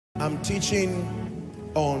I'm teaching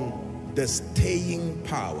on the staying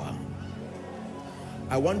power.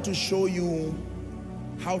 I want to show you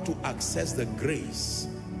how to access the grace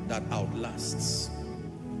that outlasts.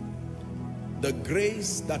 The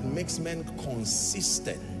grace that makes men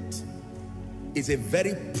consistent is a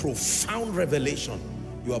very profound revelation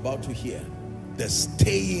you're about to hear. The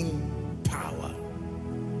staying power.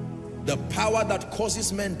 The power that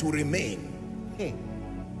causes men to remain.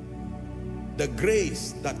 The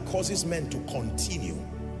grace that causes men to continue.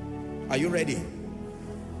 Are you ready?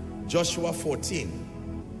 Joshua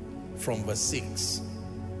 14 from verse 6.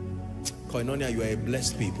 Koinonia, you are a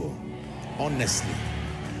blessed people. Honestly,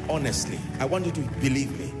 I want you to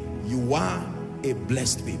believe me. You are a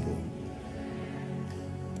blessed people.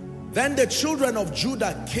 Then the children of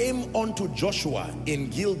Judah came unto Joshua in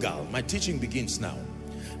Gilgal. My teaching begins now.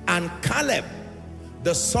 And Caleb,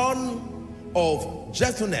 the son of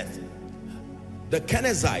Jephunneh, the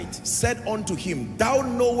Kenizzite, said unto him, Thou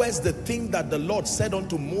knowest the thing that the Lord said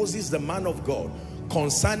unto Moses, the man of God,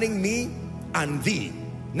 concerning me and thee.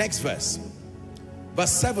 Next verse.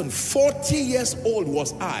 Verse 7. 40 years old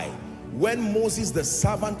was I when Moses, the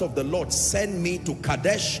servant of the Lord, sent me to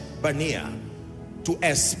Kadesh Barnea to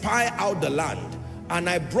espy out the land. And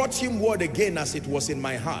I brought him word again as it was in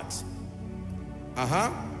my heart.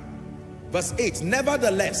 Verse 8.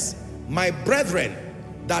 Nevertheless, my brethren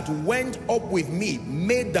that went up with me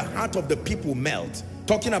made the heart of the people melt.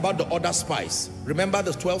 Talking about the other spies. Remember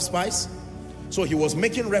the 12 spies? So he was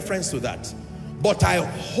making reference to that. But I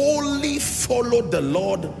wholly followed the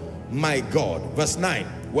Lord my God. Verse 9.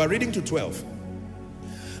 We're reading to 12.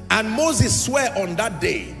 And Moses swore on that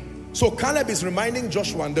day. So Caleb is reminding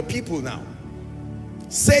Joshua and the people now,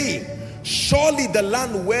 saying, Surely the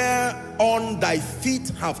land whereon thy feet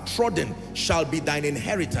have trodden shall be thine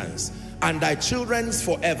inheritance, and thy children's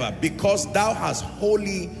forever, because thou hast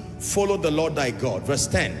wholly followed the Lord thy God. Verse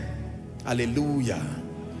 10. Hallelujah.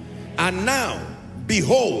 And now,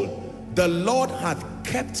 behold, the Lord hath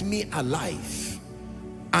kept me alive,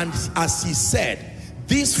 and as he said,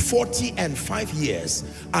 these 45 years,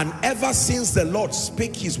 and ever since the Lord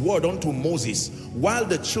spake his word unto Moses, while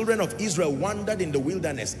the children of Israel wandered in the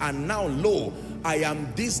wilderness, and now lo, I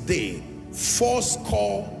am this day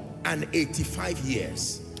 85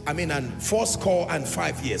 years. And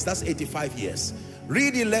 5 years. That's 85 years.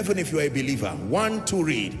 Read 11 if you are a believer. 1, 2,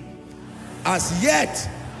 read. As yet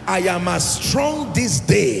I am as strong this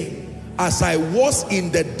day as I was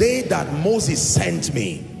in the day that Moses sent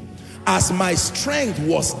me. As my strength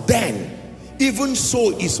was then, even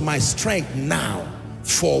so is my strength now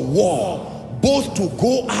for war, both to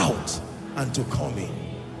go out and to come in.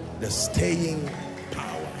 The staying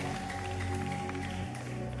power.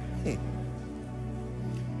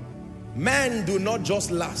 Men do not just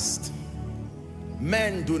last.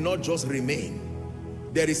 Men do not just remain.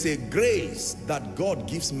 There is a grace that God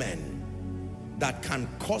gives men that can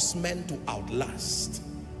cause men to outlast.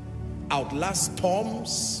 Outlast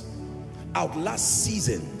storms, outlast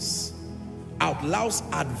seasons, outlast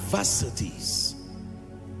adversities,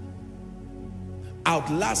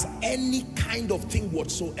 outlast any kind of thing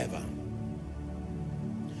whatsoever.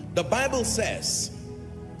 The Bible says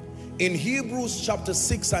in Hebrews chapter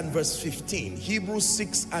 6 and verse 15, Hebrews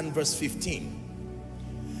 6 and verse 15,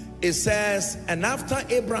 it says, and after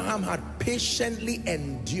Abraham had patiently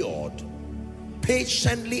endured,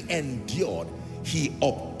 he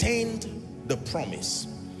obtained the promise.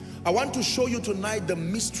 I want to show you tonight the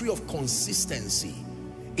mystery of consistency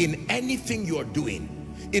in anything you're doing.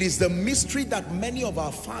 It is the mystery that many of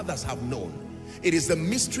our fathers have known. It is the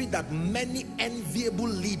mystery that many enviable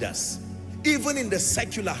leaders, even in the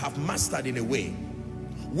secular, have mastered in a way.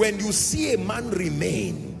 When you see a man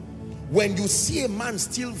remain, when you see a man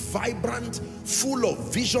still vibrant, full of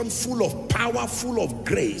vision, full of power, full of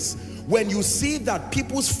grace, when you see that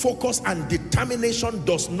people's focus and determination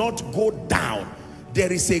does not go down,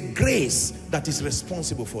 there is a grace that is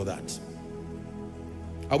responsible for that.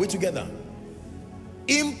 Are we together?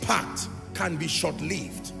 Impact can be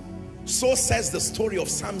short-lived. So says the story of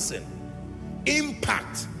Samson.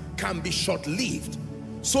 Impact can be short-lived.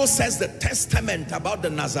 So says the testament about the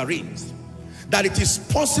Nazarenes. That it is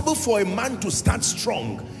possible for a man to start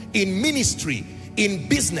strong in ministry, in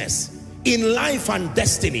business, in life and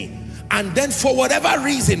destiny, and then for whatever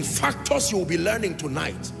reason, factors you will be learning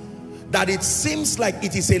tonight, that it seems like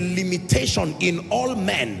it is a limitation in all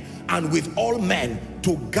men and with all men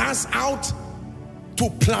to gas out, to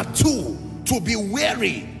plateau, to be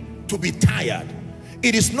weary, to be tired.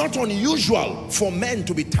 It is not unusual for men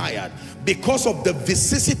to be tired because of the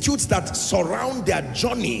vicissitudes that surround their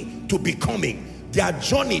journey to becoming, their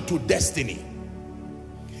journey to destiny.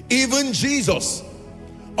 Even Jesus,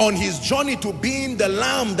 on his journey to being the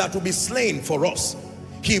lamb that will be slain for us,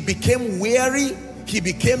 he became weary, he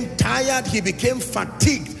became tired, he became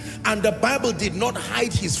fatigued, and the Bible did not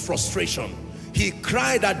hide his frustration. He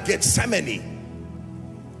cried at Gethsemane.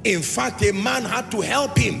 In fact, a man had to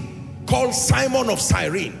help him called Simon of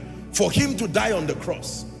Cyrene for him to die on the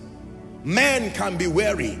cross. Men can be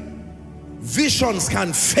weary, visions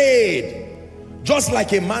can fade, just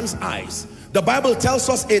like a man's eyes. The Bible tells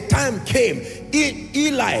us a time came,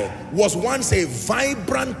 Eli was once a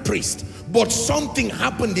vibrant priest, but something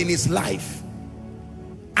happened in his life,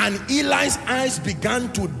 and Eli's eyes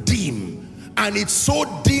began to dim, and it's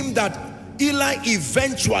so dim that Eli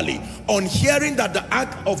eventually, on hearing that the ark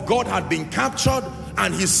of God had been captured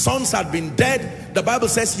and his sons had been dead, the Bible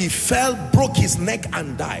says he fell, broke his neck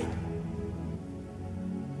and died.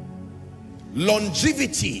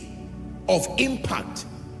 Longevity of impact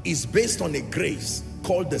is based on a grace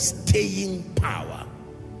called the staying power.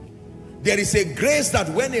 There is a grace that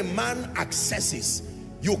when a man accesses,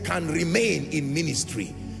 you can remain in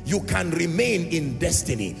ministry, you can remain in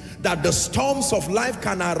destiny, that the storms of life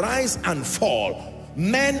can arise and fall,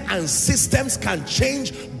 men and systems can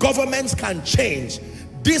change, governments can change.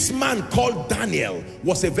 This man called Daniel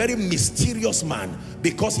was a very mysterious man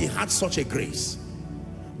because he had such a grace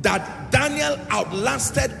that Daniel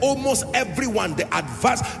outlasted almost everyone,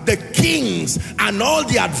 the kings and all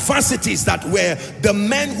the adversities that were the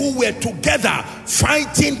men who were together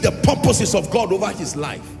fighting the purposes of God over his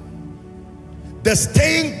life. The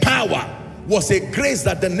staying power was a grace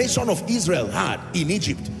that the nation of Israel had in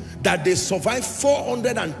Egypt, that they survived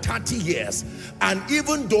 430 years. And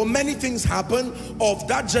even though many things happened, of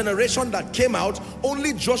that generation that came out,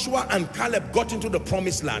 only Joshua and Caleb got into the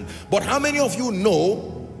promised land. But how many of you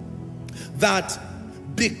know that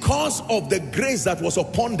because of the grace that was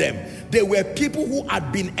upon them, there were people who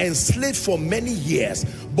had been enslaved for many years,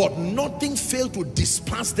 but nothing failed to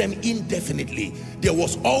disperse them indefinitely. There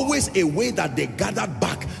was always a way that they gathered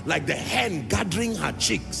back, like the hen gathering her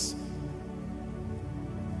chicks.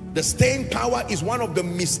 The staying power is one of the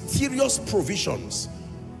mysterious provisions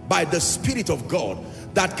by the Spirit of God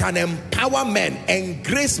that can empower men and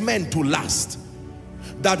grace men to last.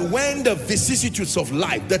 That when the vicissitudes of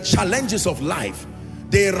life, the challenges of life,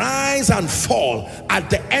 they rise and fall, at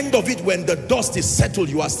the end of it, when the dust is settled,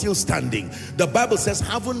 you are still standing. The Bible says,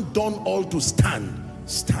 having done all to stand,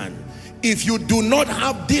 stand. If you do not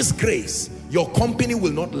have this grace, your company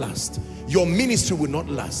will not last, your ministry will not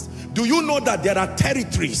last. Do you know that there are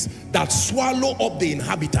territories that swallow up the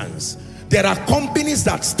inhabitants? There are companies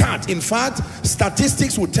that start, in fact,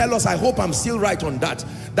 statistics will tell us, I hope I'm still right on that,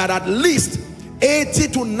 that at least 80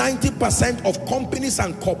 to 90% of companies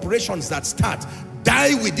and corporations that start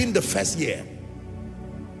die within the first year.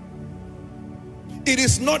 It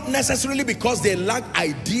is not necessarily because they lack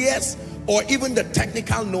ideas or even the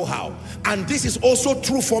technical know-how. And this is also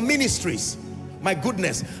true for ministries. My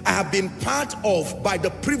goodness, I have been part of, by the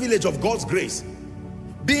privilege of God's grace,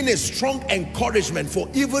 being a strong encouragement for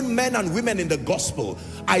even men and women in the gospel.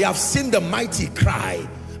 I have seen the mighty cry.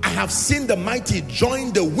 I have seen the mighty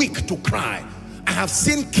join the weak to cry. I have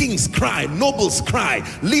seen kings cry, nobles cry,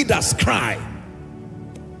 leaders cry.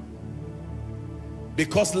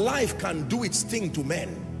 Because life can do its thing to men,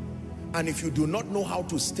 and if you do not know how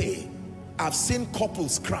to stay, I've seen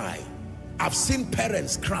couples cry, I've seen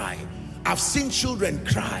parents cry, I've seen children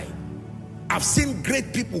cry, I've seen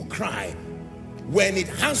great people cry. When it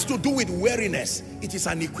has to do with weariness, it is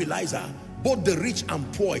an equalizer. Both the rich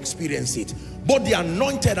and poor experience it. Both the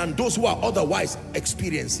anointed and those who are otherwise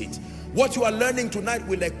experience it. What you are learning tonight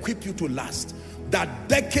will equip you to last. That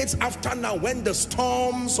decades after now, when the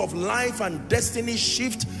storms of life and destiny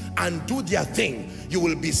shift and do their thing, you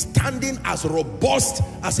will be standing as robust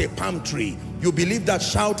as a palm tree. You believe that?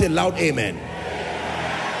 Shout a loud amen.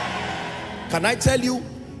 Can I tell you,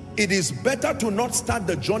 it is better to not start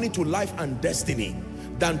the journey to life and destiny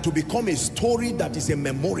than to become a story that is a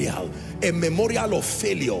memorial of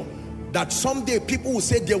failure. That someday people will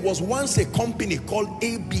say, there was once a company called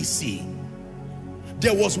ABC.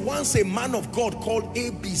 There was once a man of God called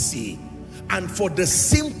ABC. And for the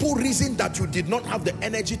simple reason that you did not have the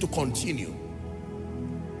energy to continue.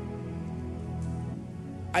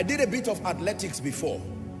 I did a bit of athletics before.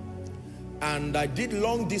 And I did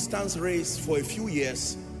long distance race for a few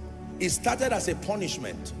years. It started as a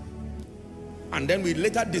punishment. And then we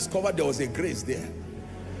later discovered there was a grace there.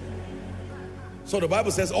 So the Bible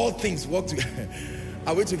says all things work together.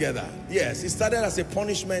 Are we together? Yes, it started as a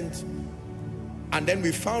punishment, and then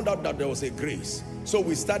we found out that there was a grace. So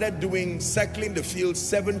we started doing, circling the field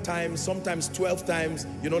 7 times, sometimes 12 times,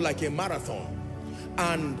 you know, like a marathon.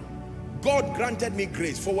 and God granted me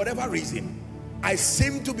grace for whatever reason. I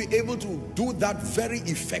seem to be able to do that very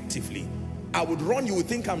effectively. I would run, you would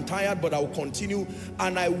think I'm tired, but I will continue.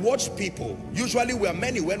 And I watch people, usually we are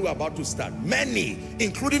many when we're about to start, many,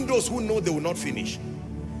 including those who know they will not finish.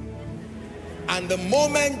 And the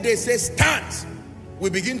moment they say start, we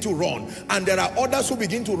begin to run. And there are others who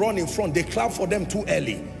begin to run in front. They clap for them too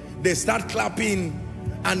early. They start clapping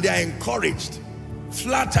and they are encouraged,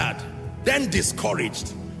 flattered, then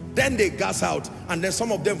discouraged. Then they gas out, and then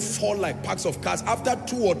some of them fall like packs of cards. After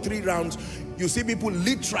 2 or 3 rounds, you see people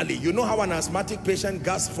literally, you know how an asthmatic patient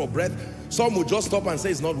gasps for breath? Some will just stop and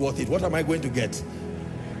say, it's not worth it. What am I going to get?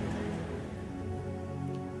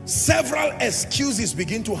 Several excuses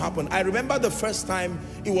begin to happen. I remember the first time,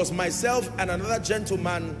 it was myself and another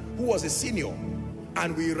gentleman who was a senior.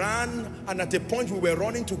 And we ran, and at a point we were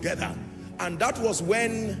running together. And that was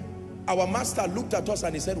when our master looked at us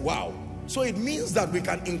and he said, wow. So it means that we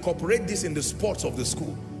can incorporate this in the sports of the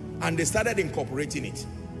school. And they started incorporating it.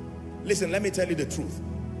 Listen, let me tell you the truth.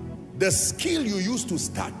 The skill you use to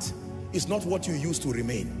start is not what you use to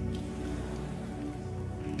remain.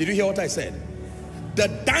 Did you hear what I said? The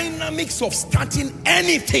dynamics of starting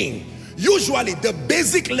anything, usually the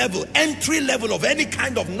basic level, entry level of any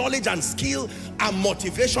kind of knowledge and skill and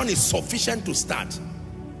motivation is sufficient to start.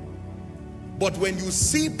 But when you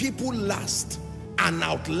see people last and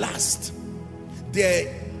outlast,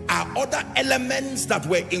 there are other elements that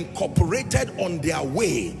were incorporated on their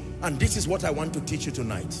way, and this is what I want to teach you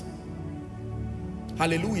tonight.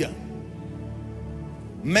 Hallelujah.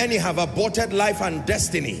 Many have aborted life and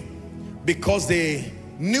destiny because they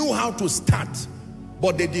knew how to start,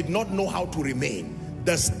 but they did not know how to remain.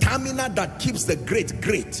 The stamina that keeps the great,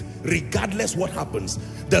 great, regardless what happens.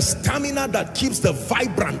 The stamina that keeps the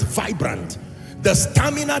vibrant, vibrant. The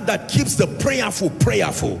stamina that keeps the prayerful,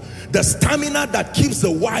 prayerful. The stamina that keeps the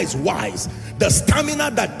wise, wise. The stamina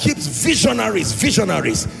that keeps visionaries,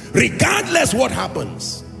 visionaries. Regardless what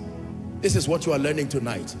happens. This is what you are learning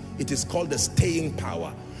tonight. It is called the staying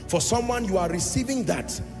power. For someone, you are receiving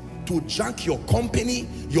that to jack your company,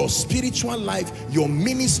 your spiritual life, your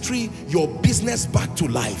ministry, your business back to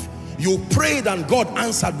life. You prayed and God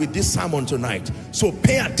answered with this sermon tonight. So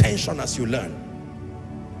pay attention as you learn.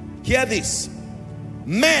 Hear this.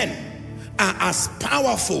 Men are as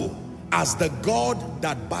powerful as the God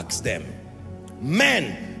that backs them.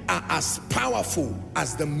 Men are as powerful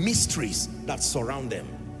as the mysteries that surround them.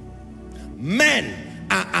 Men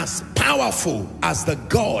are as powerful as the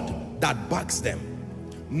God that backs them.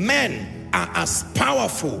 Men are as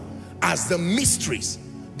powerful as the mysteries,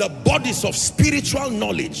 the bodies of spiritual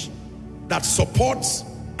knowledge that supports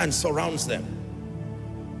and surrounds them.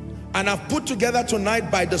 And I've put together tonight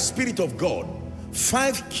by the Spirit of God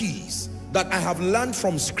 5 keys that I have learned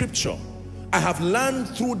from scripture. I have learned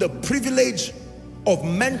through the privilege of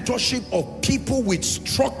mentorship of people with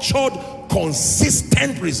structured,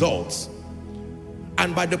 consistent results.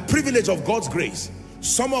 And by the privilege of God's grace,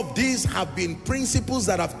 some of these have been principles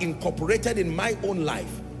that I've incorporated in my own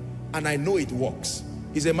life, and I know it works.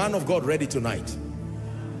 Is a man of God ready tonight?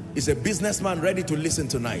 Is a businessman ready to listen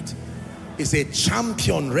tonight? Is a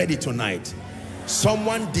champion ready tonight?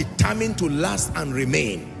 Someone determined to last and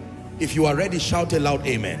remain. If you are ready, shout aloud,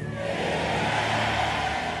 amen.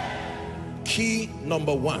 Key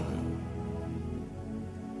number 1.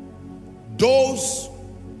 Those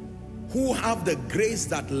who have the grace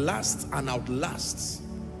that lasts and outlasts,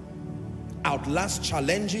 outlast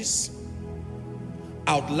challenges,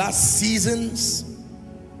 outlast seasons.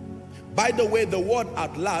 By the way, the word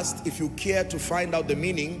outlast, if you care to find out the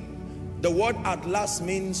meaning, the word outlast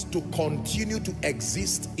means to continue to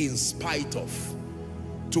exist in spite of.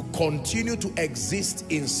 To continue to exist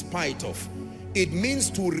in spite of. It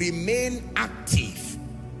means to remain active.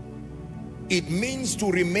 It means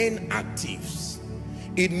to remain active.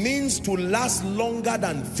 It means to last longer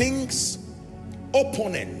than things,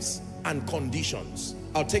 opponents, and conditions.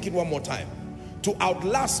 I'll take it one more time. To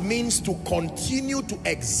outlast means to continue to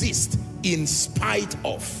exist in spite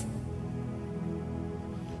of.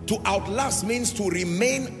 To outlast means to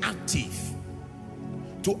remain active.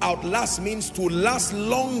 To outlast means to last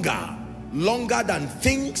longer, longer than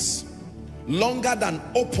things, longer than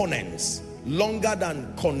opponents, longer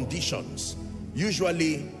than conditions,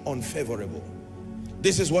 usually unfavorable.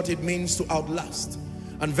 This is what it means to outlast.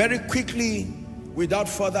 And very quickly, without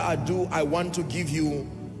further ado, I want to give you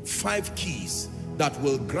 5 keys that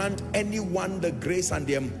will grant anyone the grace and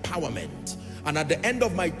the empowerment. And at the end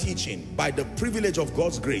of my teaching, by the privilege of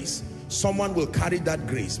God's grace, someone will carry that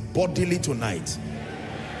grace bodily tonight.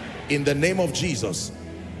 In the name of Jesus,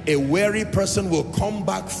 a weary person will come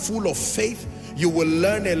back full of faith You will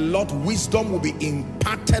learn a lot. Wisdom will be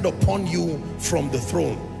imparted upon you from the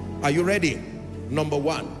throne. Are you ready? Number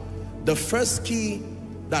one, the first key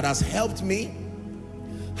that has helped me,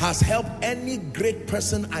 has helped any great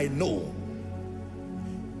person I know,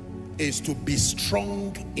 is to be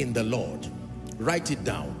strong in the Lord. Write it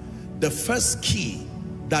down. The first key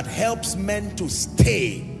that helps men to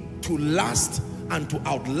stay, to last, and to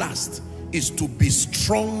outlast is to be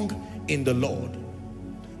strong in the Lord.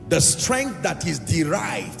 The strength that is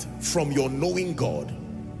derived from your knowing God.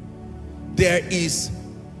 There is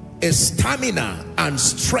a stamina and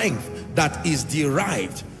strength that is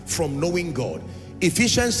derived from knowing God.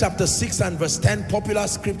 Ephesians chapter 6 and verse 10, popular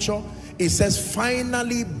scripture, it says,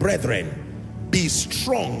 finally, brethren, be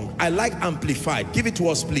strong. I like Amplified. Give it to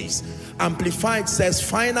us, please. Amplified says,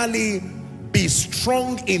 finally, be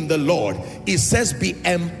strong in the Lord. It says, be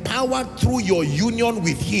empowered through your union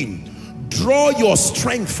with him. Draw your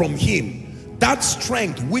strength from him. That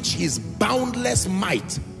strength which his boundless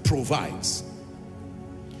might provides.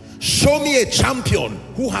 Show me a champion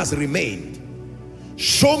who has remained.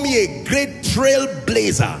 Show me a great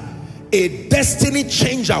trailblazer, a destiny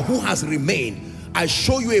changer who has remained. I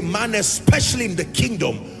show you a man, especially in the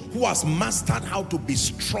kingdom, who has mastered how to be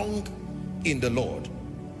strong in the Lord.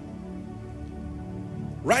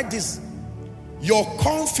 Write this. Your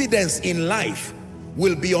confidence in life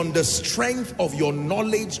will be on the strength of your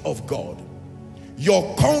knowledge of God.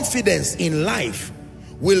 Your confidence in life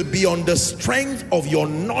will be on the strength of your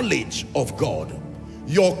knowledge of God.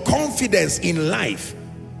 Your confidence in life,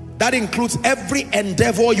 that includes every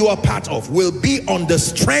endeavor you are part of, will be on the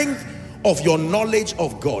strength of your knowledge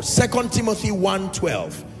of God. 2 Timothy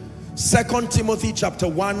 1:12. 2 Timothy chapter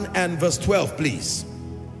 1 and verse 12, please.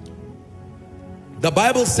 The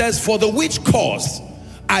Bible says, for the which cause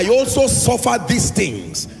I also suffer these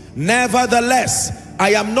things. Nevertheless,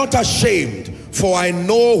 I am not ashamed, for I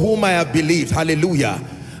know whom I have believed. Hallelujah.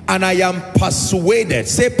 And I am persuaded.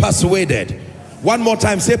 Say persuaded. One more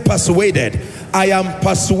time, say persuaded. I am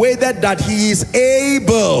persuaded that he is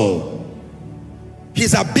able.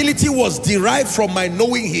 His ability was derived from my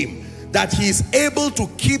knowing him, that he is able to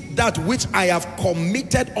keep that which I have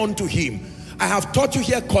committed unto him. I have taught you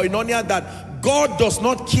here, Koinonia, that God does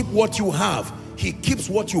not keep what you have. He keeps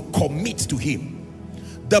what you commit to him.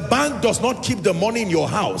 The bank does not keep the money in your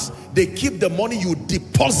house. They keep the money you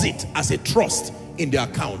deposit as a trust in the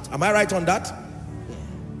account. Am I right on that?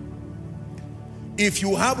 If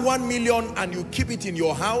you have 1 million and you keep it in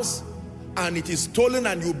your house and it is stolen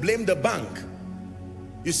and you blame the bank,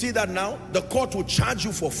 you see that now? The court will charge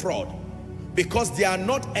you for fraud because they are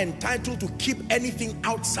not entitled to keep anything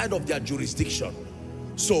outside of their jurisdiction.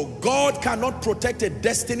 So God cannot protect a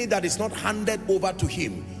destiny that is not handed over to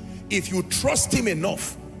him. If you trust him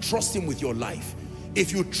enough, trust him with your life.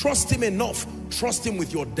 If you trust him enough, trust him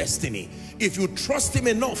with your destiny. If you trust him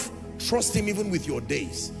enough, trust him even with your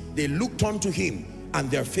days. They looked unto him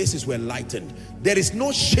and their faces were lightened. There is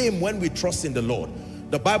no shame when we trust in the Lord.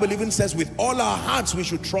 The Bible even says with all our hearts we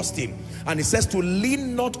should trust him. And it says to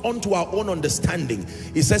lean not unto our own understanding.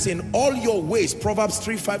 It says in all your ways, Proverbs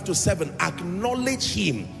 3:5-7, acknowledge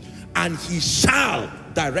him and he shall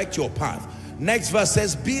direct your path. Next verse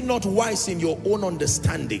says, be not wise in your own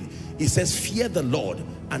understanding. It says, fear the Lord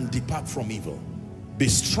and depart from evil. Be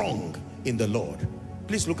strong in the Lord.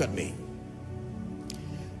 Please look at me.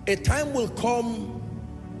 A time will come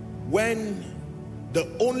when the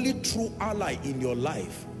only true ally in your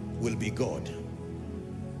life will be God.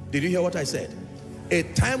 Did you hear what I said? A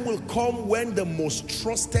time will come when the most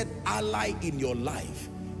trusted ally in your life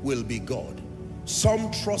will be God. Some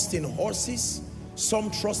trust in horses, some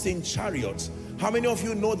trust in chariots. How many of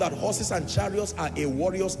you know that horses and chariots are a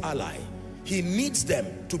warrior's ally? He needs them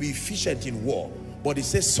to be efficient in war. But he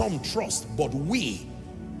says some trust, but we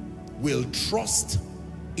will trust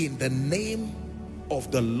in the name of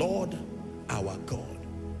the Lord our God.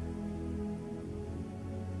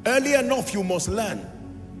 Early enough you must learn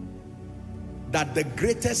that the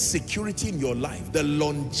greatest security in your life, the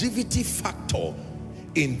longevity factor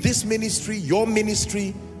in this ministry, your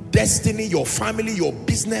ministry, destiny, your family, your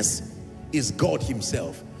business, is God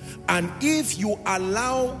himself. And if you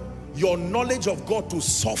allow your knowledge of God to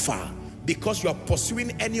suffer because you are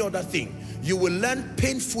pursuing any other thing, you will learn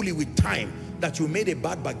painfully with time that you made a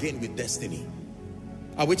bad bargain with destiny.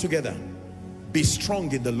 Are we together? Be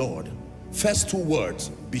strong in the Lord. First two words,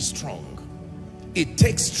 be strong. It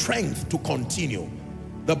takes strength to continue.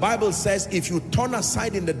 The Bible says if you turn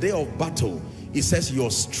aside in the day of battle, it says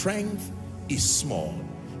your strength is small.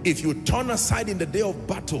 If you turn aside in the day of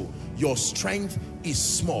battle, your strength is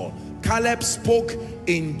small. Caleb spoke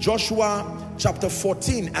in Joshua chapter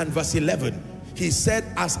 14 and verse 11. He said,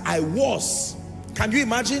 as I was. Can you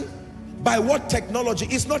imagine? By what technology?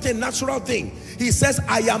 It's not a natural thing. He says,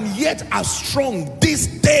 I am yet as strong this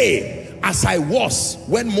day as I was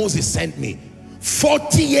when Moses sent me.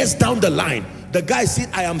 40 years down the line, the guy said,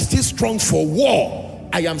 I am still strong for war.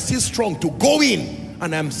 I am still strong to go in,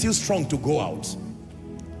 and I am still strong to go out.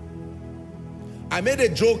 I made a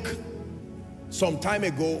joke some time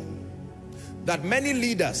ago that many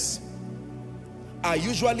leaders are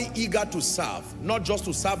usually eager to serve, not just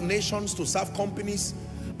to serve nations, to serve companies.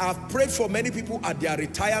 I've prayed for many people at their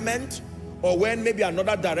retirement or when maybe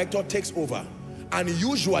another director takes over. And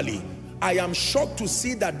usually, I am shocked to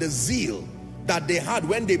see that the zeal that they had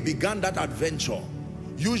when they began that adventure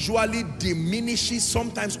usually diminishes,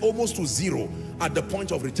 sometimes almost to zero, at the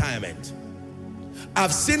point of retirement.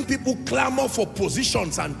 I've seen people clamor for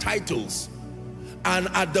positions and titles, and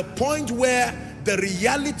at the point where the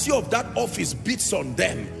reality of that office beats on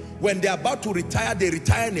them, when they're about to retire, they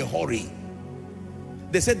retire in a hurry.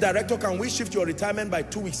 They said, director, can we shift your retirement by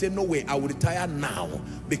 2 weeks? Say, no way, I will retire now,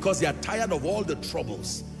 because they are tired of all the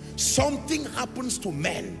troubles. Something happens to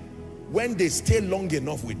men when they stay long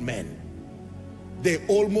enough with men. They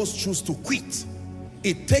almost choose to quit.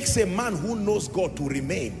 It takes a man who knows God to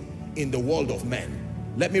remain in the world of men.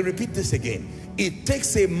 Let me repeat this again. It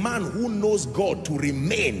takes a man who knows God to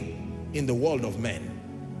remain in the world of men.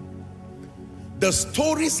 The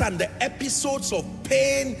stories and the episodes of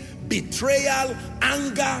pain, betrayal,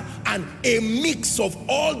 anger, and a mix of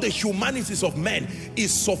all the humanities of men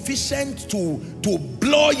is sufficient to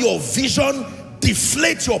blur your vision,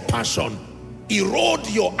 deflate your passion, erode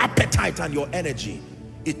your appetite and your energy.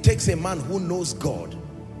 It takes a man who knows God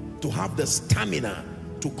to have the stamina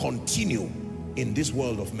to continue in this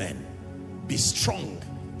world of men. Be strong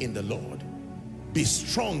in the Lord. Be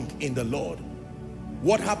strong in the Lord.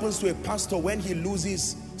 What happens to a pastor when he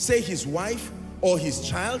loses, say, his wife or his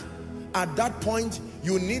child? At that point,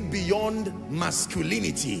 you need beyond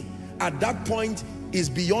masculinity. At that point, is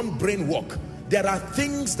beyond brain work. There are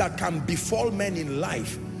things that can befall men in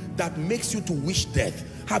life that makes you to wish death.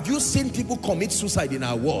 Have you seen people commit suicide in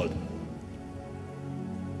our world?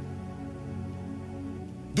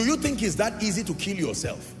 Do you think it's that easy to kill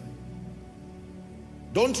yourself?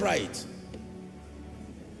 Don't try it.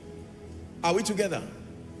 Are we together?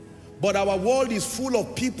 But our world is full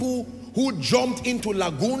of people who jumped into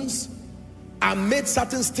lagoons and made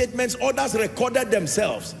certain statements. Others recorded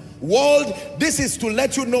themselves. World, this is to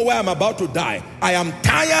let you know where I'm about to die. I am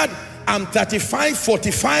tired. I'm 35,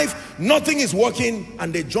 45. Nothing is working.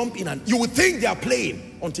 And they jump in, and you would think they are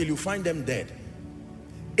playing until you find them dead.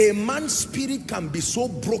 A man's spirit can be so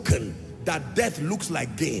broken that death looks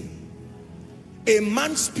like gain. A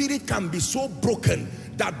man's spirit can be so broken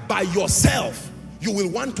that by yourself, you will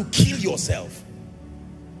want to kill yourself.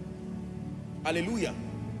 Hallelujah.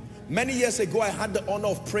 Many years ago, I had the honor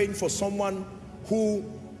of praying for someone who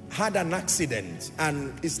had an accident,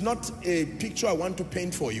 and it's not a picture I want to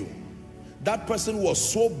paint for you. That person was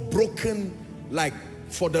so broken, like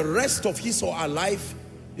for the rest of his or her life,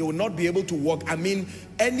 he will not be able to walk. I mean,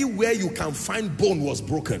 anywhere you can find bone was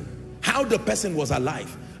broken. How the person was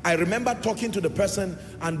alive. I remember talking to the person,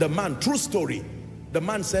 and the man, true story, the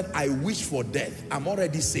man said, I wish for death. I'm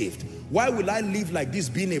already saved. Why will I live like this,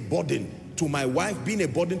 being a burden to my wife, being a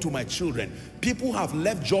burden to my children? People have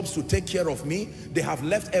left jobs to take care of me. They have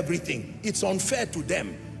left everything. It's unfair to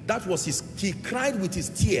them. That was he cried with his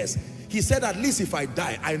tears. He said, at least if I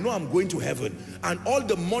die, I know I'm going to heaven, and all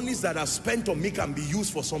the monies that are spent on me can be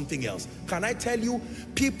used for something else. Can I tell you,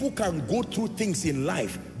 people can go through things in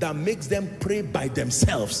life that makes them pray by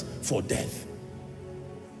themselves for death.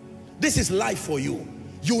 This is life for you.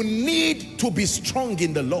 You need to be strong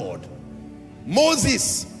in the Lord.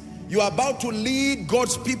 Moses, you are about to lead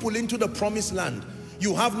God's people into the promised land.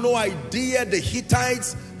 You have no idea the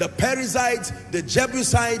Hittites, the Perizzites, the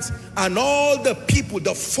Jebusites, and all the people,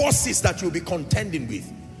 the forces that you'll be contending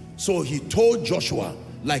with. So he told Joshua,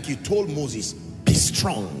 like he told Moses, be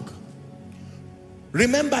strong.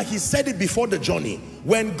 Remember, he said it before the journey.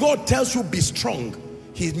 When God tells you be strong,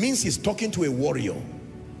 he means he's talking to a warrior.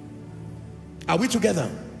 Are we together?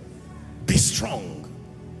 Be strong.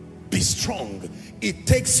 Be strong. It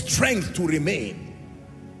takes strength to remain.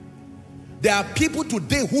 There are people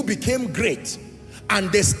today who became great,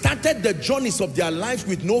 and they started the journeys of their lives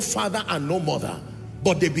with no father and no mother,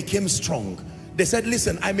 but they became strong. They said,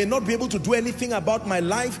 listen, I may not be able to do anything about my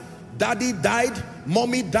life. Daddy died,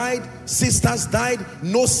 mommy died, sisters died,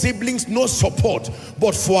 no siblings, no support.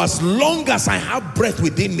 But for as long as I have breath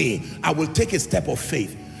within me, I will take a step of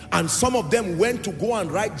faith. And some of them went to go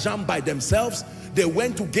and write JAMB by themselves. They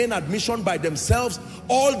went to gain admission by themselves.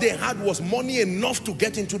 All they had was money enough to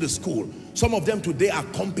get into the school. Some of them today are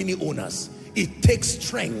company owners. It takes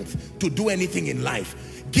strength to do anything in life.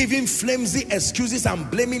 Giving flimsy excuses and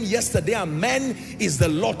blaming yesterday and men is the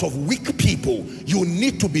lot of weak people. You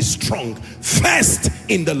need to be strong first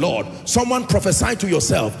in the Lord. Someone prophesy to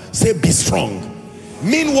yourself, say be strong.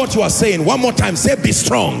 Mean what you are saying. One more time, say be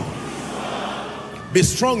strong. Be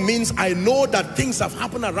strong means I know that things have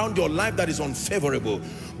happened around your life that is unfavorable,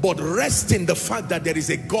 but rest in the fact that there is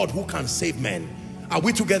a God who can save men. Are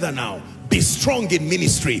we together now? Be strong in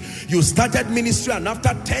ministry. You started ministry and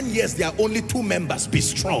after 10 years there are only 2 members. Be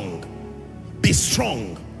strong. Be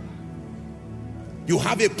strong. You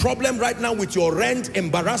have a problem right now with your rent.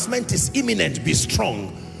 Embarrassment is imminent. Be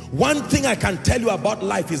strong. One thing I can tell you about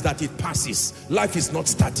life is that it passes. Life is not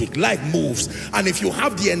static. Life moves. And if you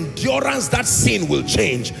have the endurance, that sin will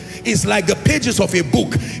change. It's like the pages of a book.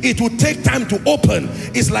 It will take time to open.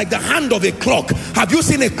 It's like the hand of a clock. Have you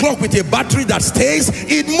seen a clock with a battery that stays?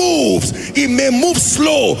 It moves. It may move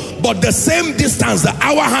slow, but the same distance the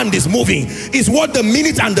hour hand is moving is what the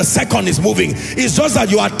minute and the second is moving. It's just that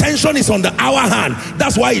your attention is on the hour hand.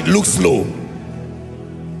 That's why it looks slow.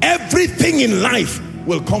 Everything in life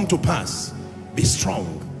will come to pass. Be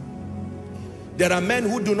strong. There are men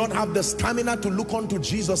who do not have the stamina to look unto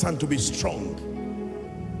Jesus and to be strong.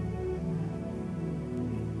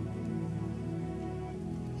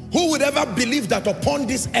 Who would ever believe that upon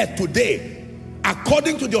this earth today,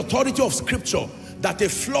 according to the authority of scripture, that a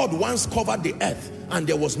flood once covered the earth and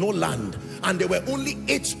there was no land and there were only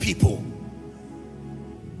 8 people?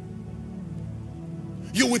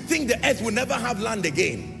 You would think the earth will never have land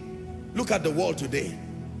again. Look at the world today.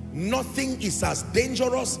 Nothing is as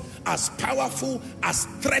dangerous, as powerful, as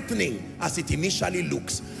threatening as it initially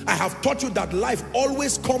looks. I have taught you that life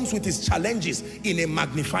always comes with its challenges in a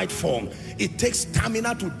magnified form. It takes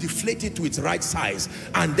stamina to deflate it to its right size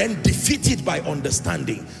and then defeat it by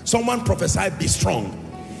understanding. Someone prophesy, be strong.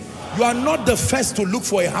 You are not the first to look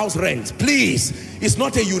for a house rent. Please, it's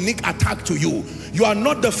not a unique attack to you. You are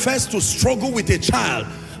not the first to struggle with a child.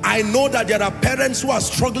 I know that there are parents who are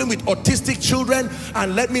struggling with autistic children,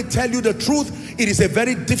 and let me tell you the truth, it is a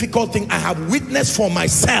very difficult thing. I have witnessed for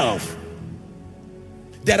myself.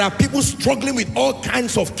 There are people struggling with all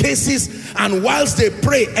kinds of cases, and whilst they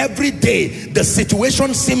pray every day, the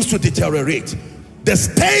situation seems to deteriorate. The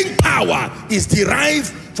staying power is derived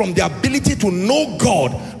from the ability to know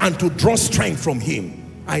God and to draw strength from Him.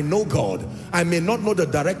 I know God. I may not know the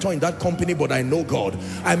director in that company, but I know God.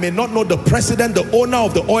 I may not know the president, the owner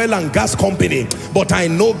of the oil and gas company, but I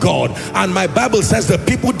know God. And my Bible says the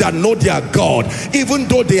people that know their God, even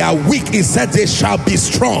though they are weak, it said they shall be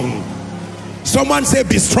strong. Someone say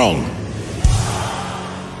be strong.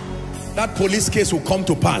 That police case will come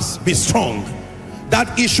to pass. Be strong.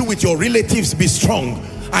 That issue with your relatives, be strong.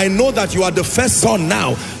 I know that you are the first son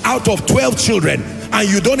now out of 12 children, and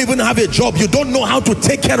you don't even have a job. You don't know how to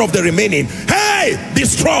take care of the remaining. Hey, be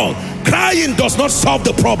strong. Crying does not solve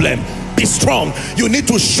the problem. Be strong. You need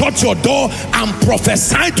to shut your door and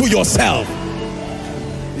prophesy to yourself.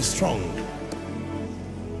 Be strong.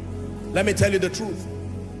 Let me tell you the truth.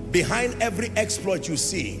 Behind every exploit you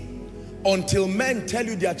see, until men tell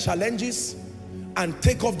you their challenges and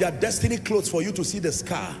take off their destiny clothes for you to see the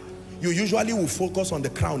scar, you usually will focus on the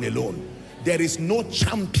crown alone. There is no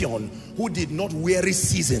champion who did not weary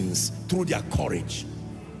seasons through their courage.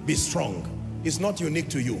 Be strong. It's not unique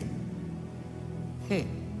to you.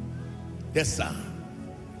 Yes, sir.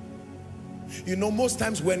 You know, most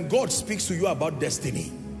times when God speaks to you about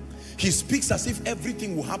destiny, He speaks as if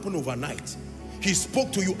everything will happen overnight. He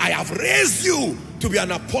spoke to you, I have raised you to be an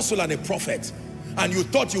apostle and a prophet. And you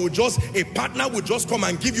thought you would a partner would just come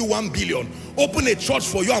and give you 1 billion, open a church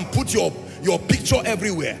for you and put your picture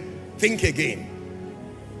everywhere. Think again.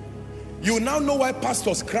 You now know why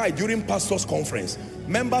pastors cry during pastors' conference.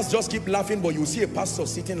 Members just keep laughing, but you see a pastor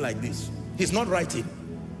sitting like this. He's not writing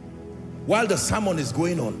while the sermon is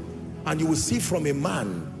going on, and you will see from a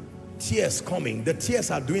man tears coming. The tears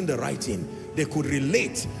are doing the writing. They could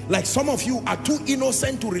relate. Like some of you are too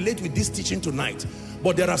innocent to relate with this teaching tonight,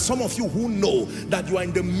 but there are some of you who know that you are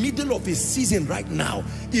in the middle of a season right now.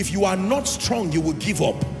 If you are not strong, you will give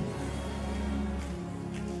up.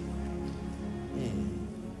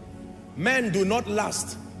 Men do not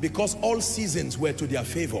last because all seasons were to their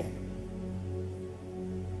favor.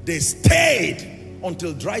 They stayed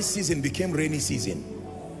until dry season became rainy season.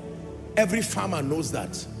 Every farmer knows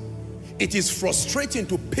that. It is frustrating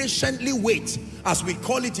to patiently wait, as we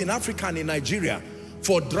call it in Africa and in Nigeria,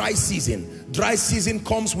 for dry season. Dry season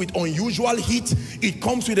comes with unusual heat. It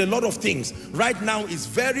comes with a lot of things. Right now it's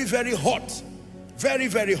very, very hot. Very,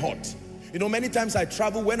 very hot. You know, many times I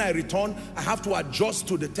travel, when I return, I have to adjust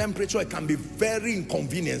to the temperature. It can be very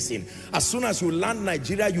inconveniencing. As soon as you land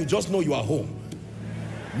Nigeria, you just know you are home.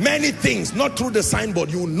 Many things, not through the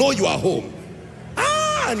signboard, you know you are home.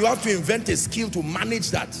 And you have to invent a skill to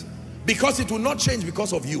manage that, because it will not change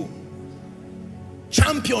because of you.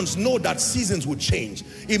 Champions know that seasons will change.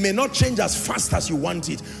 It may not change as fast as you want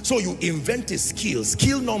it. So you invent a skill.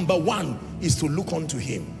 Skill number one is to look unto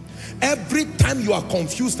him. Every time you are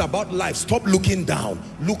confused about life, stop looking down,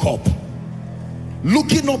 look up.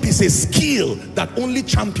 Looking up is a skill that only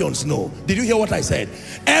champions know. Did you hear what I said?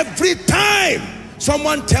 Every time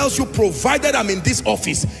someone tells you, provided I'm in this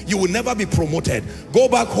office, you will never be promoted, go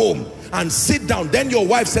back home and sit down. Then your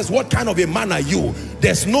wife says, what kind of a man are you?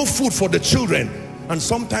 There's no food for the children. And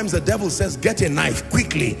sometimes the devil says, get a knife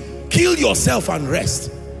quickly, kill yourself and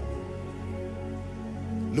rest.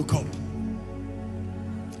 Look up.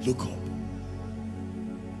 Look up.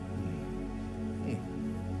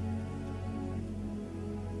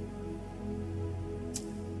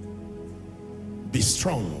 Be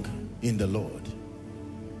strong in the Lord.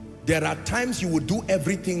 There are times you will do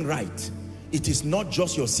everything right. It is not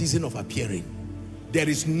just your season of appearing. There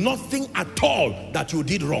is nothing at all that you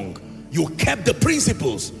did wrong. You kept the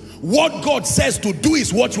principles. What God says to do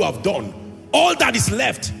is what you have done. All that is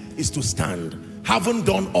left is to stand. Haven't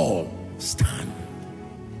done all, stand.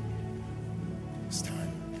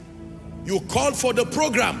 Stand. You called for the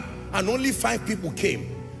program and only 5 people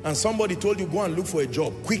came, and somebody told you, go and look for a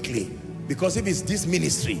job quickly, because if it's this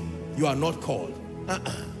ministry, you are not called.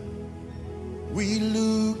 We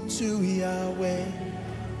look to Yahweh,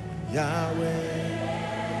 Yahweh.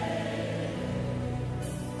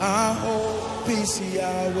 Our hope is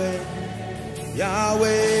Yahweh,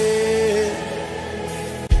 Yahweh.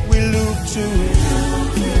 We look to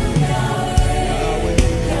Yahweh,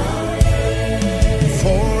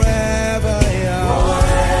 forever Yahweh.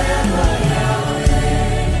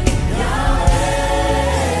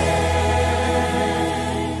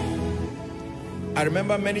 I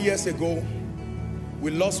remember many years ago, we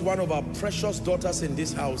lost one of our precious daughters in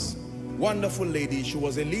this house. Wonderful lady. She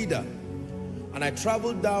was a leader. And I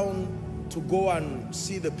traveled down to go and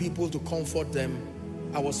see the people, to comfort them.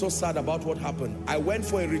 I was so sad about what happened. I went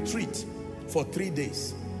for a retreat for 3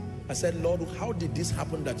 days. I said, Lord, how did this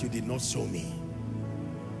happen that you did not show me?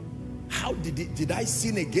 How did I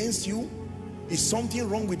sin against you? Is something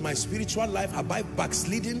wrong with my spiritual life? Have I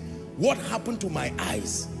backslidden? What happened to my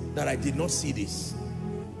eyes that I did not see this?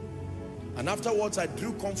 And afterwards, I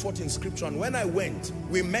drew comfort in scripture. And when I went,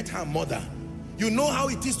 we met her mother. You know how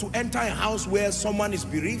it is to enter a house where someone is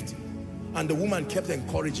bereaved? And the woman kept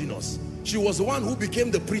encouraging us. She was the one who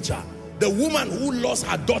became the preacher. The woman who lost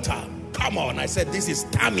her daughter. Come on, I said, this is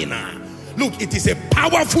stamina. Look, it is a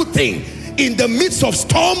powerful thing. In the midst of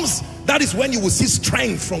storms, that is when you will see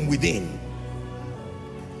strength from within.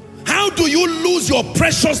 How do you lose your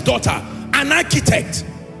precious daughter? An architect.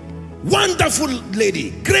 Wonderful lady,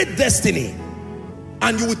 great destiny.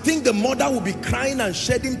 And you would think the mother would be crying and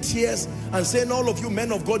shedding tears and saying, all of you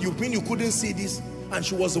men of God, you mean you couldn't see this? And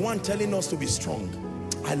she was the one telling us to be strong.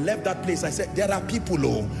 I left that place. I said, there are people,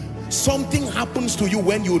 oh, something happens to you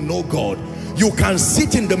when you know God. You can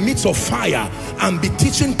sit in the midst of fire and be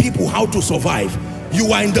teaching people how to survive.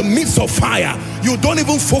 You are in the midst of fire. You don't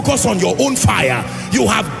even focus on your own fire. You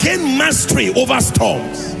have gained mastery over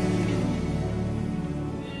storms.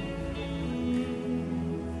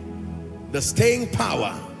 The staying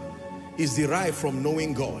power is derived from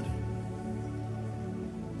knowing God.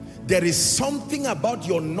 There is something about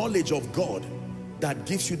your knowledge of God that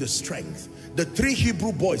gives you the strength. The 3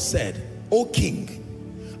 Hebrew boys said, O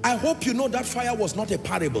king, I hope you know that fire was not a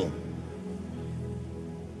parable.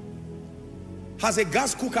 Has a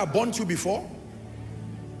gas cooker burnt you before?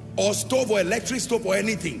 Or stove or electric stove or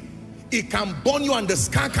anything? It can burn you and the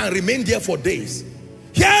scar can remain there for days.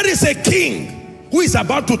 Here is a king who is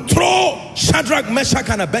about to throw Shadrach, Meshach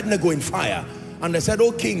and Abednego in fire. And they said,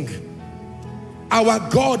 oh king, our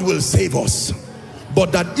God will save us.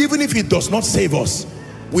 But that even if he does not save us,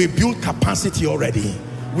 we build capacity already.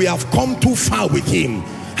 We have come too far with him.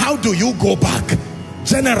 How do you go back?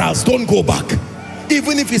 Generals don't go back.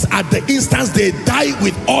 Even if it's at the instance they die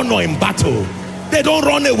with honor in battle, they don't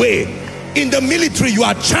run away. In the military, you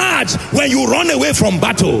are charged when you run away from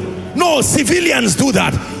battle. No, civilians do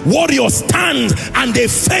that. Warriors stand and they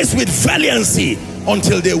face with valiancy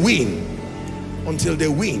until they win. Until they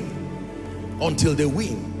win. Until they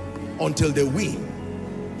win. Until they win.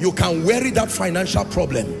 You can weary that financial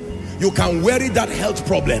problem. You can wear it, that health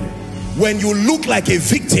problem. When you look like a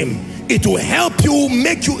victim, it will help you,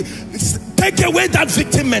 make you take away that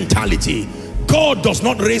victim mentality. God does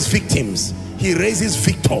not raise victims, he raises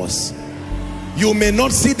victors. You may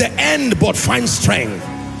not see the end, but find strength.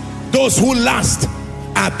 Those who last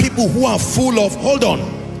are people who are full of, hold on,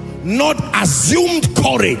 not assumed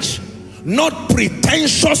courage, not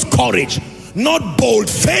pretentious courage, not bold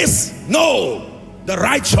face. No, the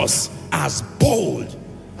righteous as bold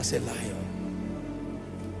as a lion.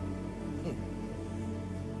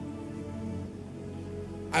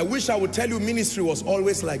 I wish I would tell you ministry was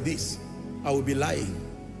always like this. I would be lying.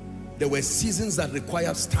 There were seasons that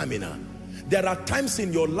required stamina. There are times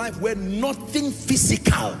in your life where nothing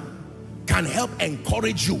physical can help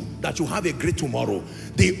encourage you that you have a great tomorrow.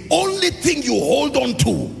 The only thing you hold on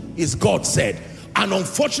to is God said. And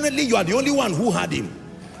unfortunately, you are the only one who had him.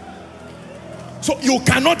 So you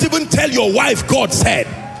cannot even tell your wife God said.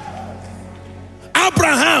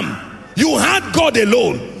 Abraham, you had God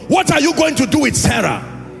alone. What are you going to do with Sarah?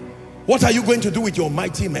 What are you going to do with your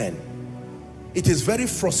mighty men? It is very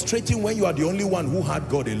frustrating when you are the only one who had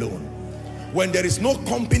God alone. When there is no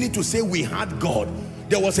company to say we had God.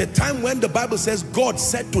 There was a time when the Bible says God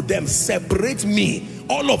said to them, separate me.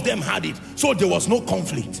 All of them had it. So there was no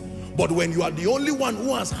conflict. But when you are the only one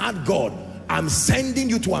who has had God, I'm sending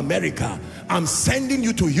you to America, I'm sending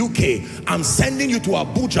you to UK, I'm sending you to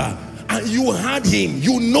Abuja, and you had him,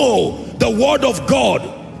 you know the word of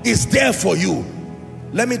God is there for you.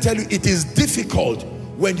 Let me tell you, it is difficult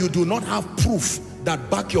when you do not have proof that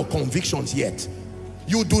back your convictions yet.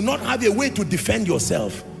 You do not have a way to defend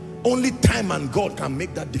yourself. Only time and God can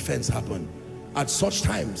make that defense happen. At such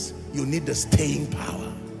times, you need the staying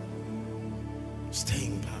power.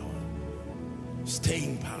 Staying power.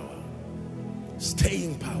 Staying power.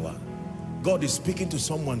 Staying power. God is speaking to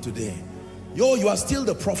someone today. Yo, you are still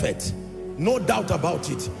the prophet. No doubt about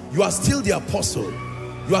it. You are still the apostle.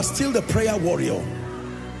 You are still the prayer warrior.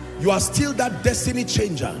 You are still that destiny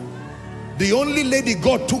changer. The only lady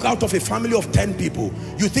God took out of a family of 10 people.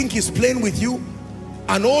 You think he's playing with you?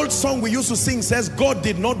 An old song we used to sing says, God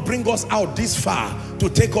did not bring us out this far to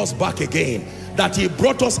take us back again. That he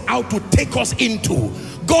brought us out to take us into.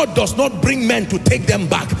 God does not bring men to take them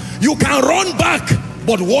back. You can run back,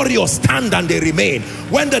 but warriors stand and they remain.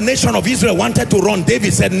 When the nation of Israel wanted to run,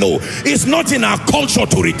 David said, no, it's not in our culture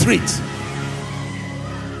to retreat.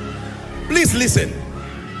 Please listen.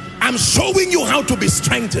 I'm showing you how to be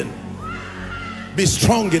strengthened. Be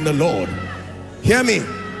strong in the Lord. Hear me.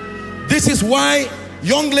 This is why,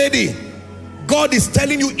 young lady, God is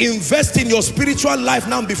telling you, invest in your spiritual life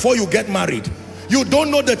now before you get married. You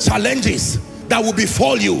don't know the challenges that will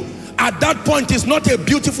befall you. At that point, it's not a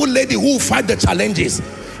beautiful lady who will fight the challenges.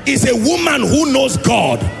 It's a woman who knows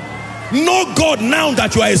God. Know God now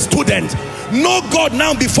that you are a student. Know God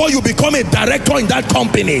now before you become a director in that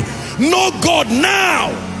company. Know God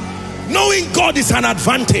now. Knowing God is an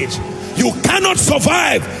advantage. You cannot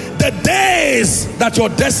survive the days that your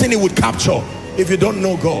destiny would capture if you don't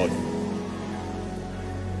know God.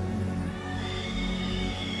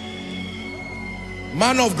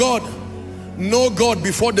 Man of God, know God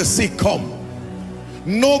before the sick come.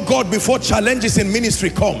 Know God before challenges in ministry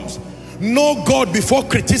comes. Know God before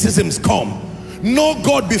criticisms come. Know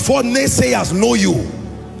God before naysayers know you.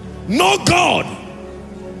 Know God.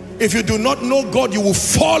 If you do not know God, you will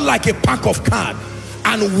fall like a pack of cards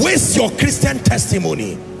and waste your Christian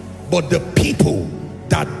testimony. But the people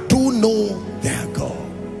that do know their God.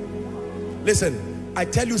 Listen, I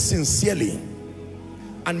tell you sincerely,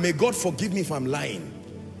 and may God forgive me if I'm lying,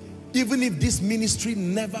 even if this ministry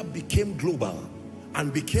never became global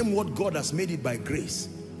and became what God has made it by grace,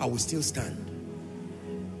 I will still stand.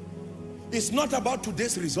 It's not about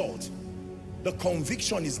today's result. The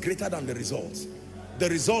conviction is greater than the result. The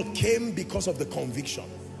result came because of the conviction.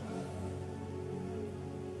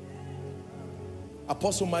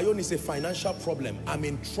 Apostle, my own is a financial problem. I'm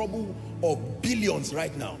in trouble of billions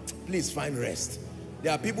right now. Please find rest.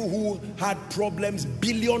 There are people who had problems,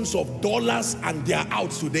 billions of dollars, and they are out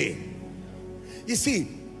today. You see,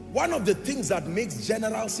 one of the things that makes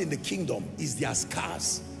generals in the kingdom is their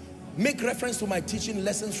scars. Make reference to my teaching,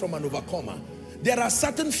 Lessons from an Overcomer. There are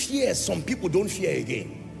certain fears some people don't fear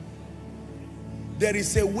again. There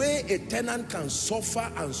is a way a tenant can suffer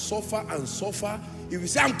and suffer and suffer. If you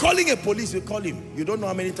say, I'm calling a police, you call him. You don't know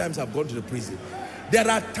how many times I've gone to the prison. There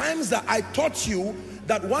are times that I taught you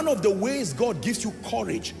that one of the ways God gives you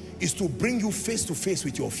courage is to bring you face to face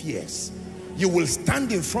with your fears. You will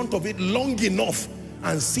stand in front of it long enough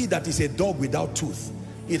and see that it's a dog without tooth.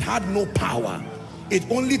 It had no power. It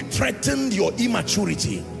only threatened your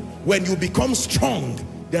immaturity. When you become strong,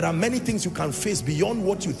 There are many things you can face beyond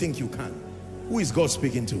what you think you can. Who is God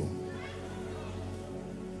speaking to?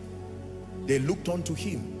 They looked unto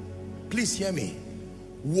him. Please hear me.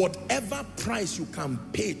 Whatever price you can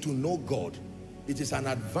pay to know God, it is an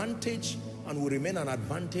advantage and will remain an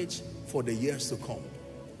advantage for the years to come.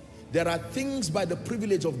 There are things by the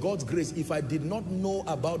privilege of God's grace, if I did not know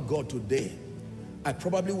about God today, I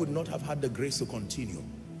probably would not have had the grace to continue.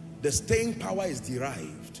 The staying power is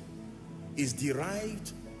derived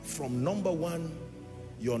from, number one,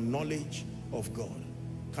 your knowledge of God.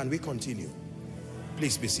 Can we continue?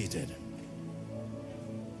 Please be seated.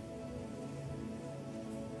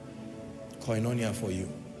 Koinonia for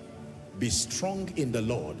you. Be strong in the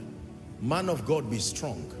Lord. Man of God, be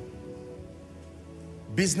strong.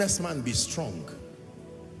 Businessman, be strong.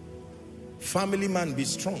 Family man, be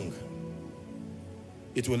strong.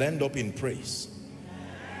 It will end up in praise.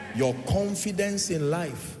 Your confidence in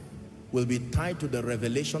life will be tied to the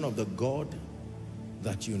revelation of the God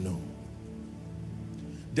that you know.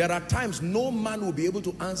 There are times no man will be able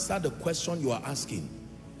to answer the question you are asking.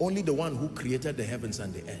 Only the one who created the heavens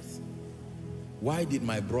and the earth. Why did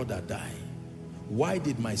my brother die? Why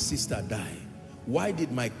did my sister die? Why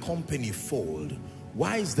did my company fold?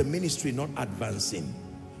 Why is the ministry not advancing?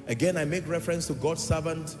 Again, I make reference to God's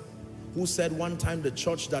servant who said one time the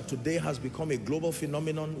church that today has become a global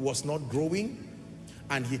phenomenon was not growing,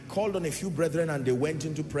 and he called on a few brethren and they went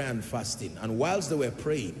into prayer and fasting. And whilst they were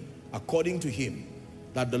praying, according to him,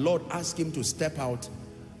 that the Lord asked him to step out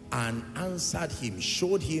and answered him,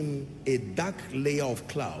 showed him a dark layer of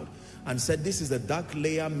cloud and said, this is the dark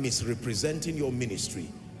layer misrepresenting your ministry.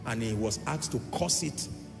 And he was asked to curse it,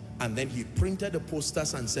 and then he printed the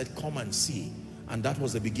posters and said, come and see. And that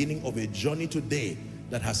was the beginning of a journey today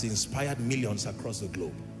that has inspired millions across the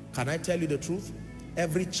globe. Can I tell you the truth?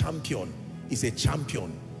 Every champion is a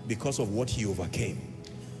champion because of what he overcame.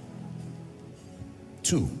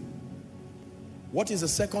 2. What is the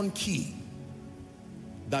second key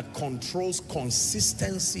that controls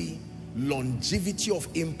consistency, longevity of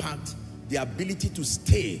impact, the ability to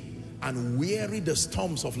stay and weary the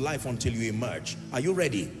storms of life until you emerge? Are you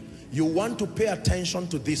ready? You want to pay attention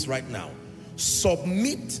to this right now.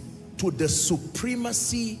 Submit to the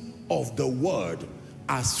supremacy of the word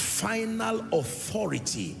as final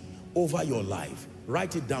authority over your life.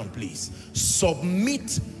 Write it down, please.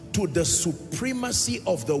 Submit to the supremacy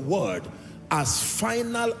of the word as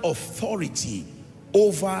final authority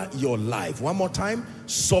over your life. One more time.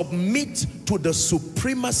 Submit to the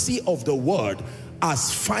supremacy of the word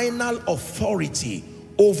as final authority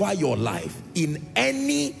over your life in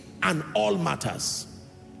any and all matters.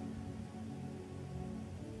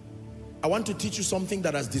 I want to teach you something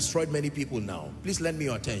that has destroyed many people now. Please lend me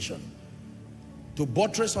your attention. To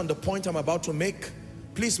buttress on the point I'm about to make,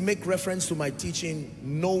 please make reference to my teaching,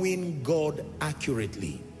 Knowing God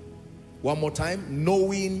Accurately. One more time,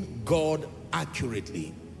 Knowing God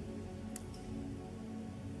Accurately.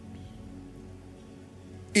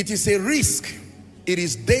 It is a risk. It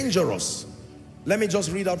is dangerous. Let me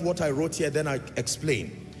just read out what I wrote here, then I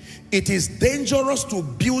explain. It is dangerous to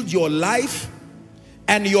build your life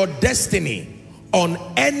and your destiny on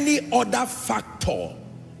any other factor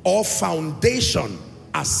or foundation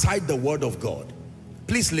aside the word of God.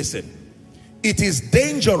 Please listen. It is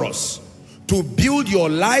dangerous to build your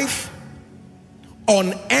life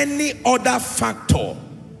on any other factor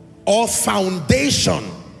or foundation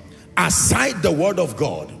aside the word of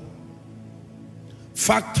God.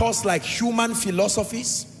 Factors like human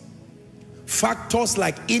philosophies, factors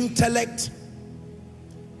like intellect,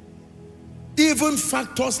 even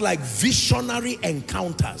factors like visionary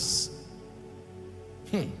encounters.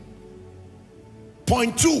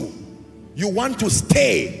 Point 2, you want to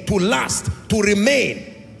stay, to last, to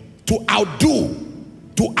remain, to outdo,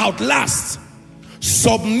 to outlast.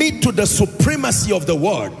 Submit to the supremacy of the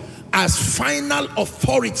word as final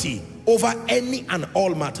authority over any and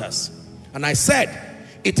all matters. And I said,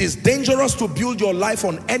 it is dangerous to build your life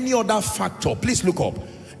on any other factor. Please look up.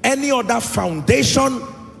 Any other foundation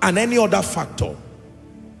and any other factor.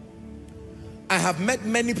 I have met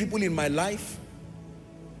many people in my life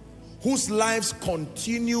whose lives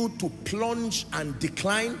continue to plunge and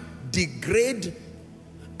decline, degrade,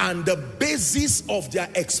 and the basis of their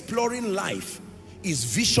exploring life is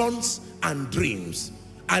visions and dreams.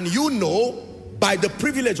 And you know, by the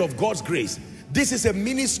privilege of God's grace, this is a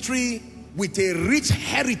ministry with a rich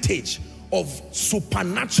heritage of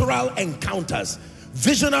supernatural encounters,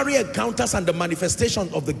 visionary encounters, and the manifestation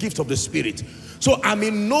of the gift of the Spirit. So I'm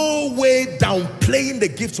in no way downplaying the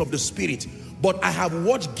gifts of the Spirit, but I have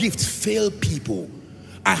watched gifts fail people.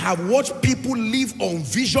 I have watched people live on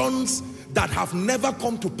visions that have never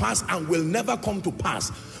come to pass and will never come to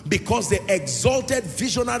pass, because they exalted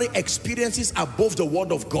visionary experiences above the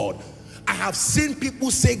word of God. I have seen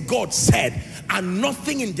people say God said, and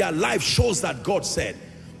nothing in their life shows that God said.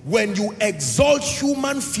 When you exalt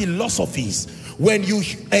human philosophies, when you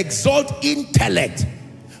exalt intellect,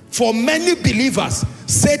 for many believers,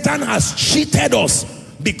 Satan has cheated us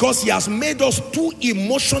because he has made us too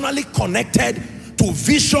emotionally connected to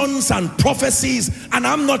visions and prophecies. And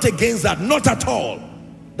I'm not against that, not at all.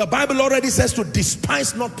 The Bible already says to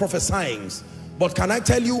despise not prophesying. But can I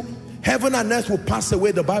tell you, heaven and earth will pass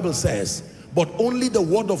away, the Bible says, but only the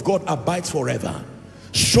word of God abides forever.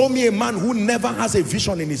 Show me a man who never has a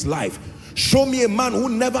vision in his life. Show me a man who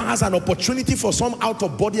never has an opportunity for some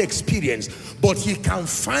out-of-body experience, but he can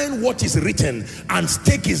find what is written and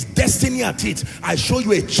stake his destiny at it. I show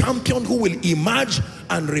you a champion who will emerge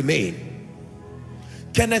and remain.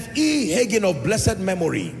 Kenneth E. Hagin of blessed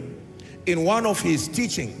memory, in one of his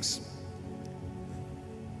teachings,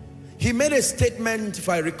 he made a statement, if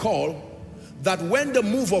I recall, that when the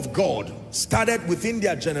move of God started within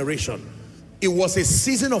their generation, it was a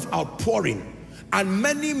season of outpouring. And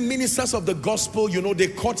many ministers of the gospel, you know, they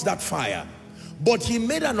caught that fire. But he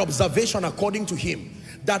made an observation, according to him,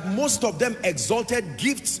 that most of them exalted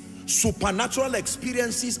gifts, supernatural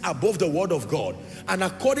experiences above the word of God. And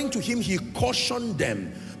according to him, he cautioned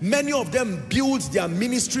them. Many of them built their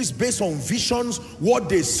ministries based on visions, what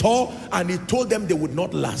they saw, and he told them they would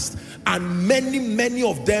not last. And many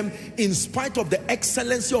of them, in spite of the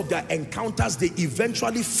excellency of their encounters, they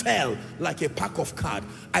eventually fell like a pack of cards.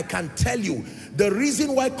 I can tell you, the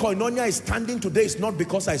reason why Koinonia is standing today is not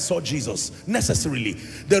because I saw Jesus, necessarily.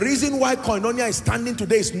 The reason why Koinonia is standing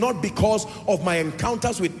today is not because of my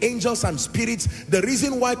encounters with angels and spirits. The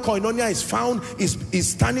reason why Koinonia is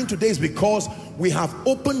standing today is because we have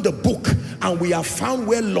opened the book and we have found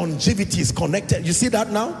where longevity is connected. You see that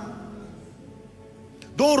now?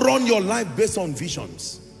 Don't run your life based on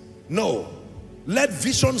visions. No. Let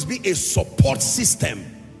visions be a support system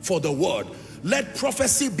for the word. Let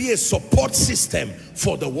prophecy be a support system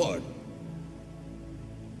for the word.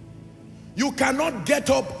 You cannot get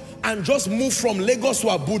up and just move from Lagos to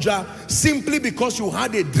Abuja simply because you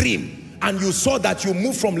had a dream and you saw that you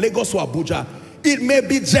moved from Lagos to Abuja. It may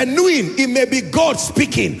be genuine, it may be God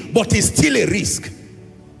speaking, but it's still a risk.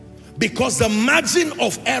 Because the margin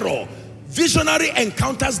of error, visionary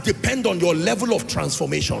encounters depend on your level of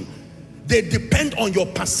transformation. They depend on your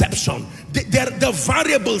perception. The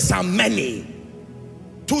variables are many.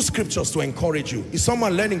 Two scriptures to encourage you. Is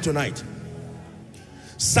someone learning tonight?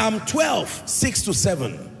 Psalm 12,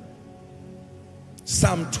 6-7.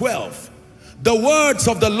 Psalm 12. The words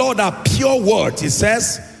of the Lord are pure words. It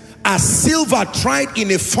says, as silver tried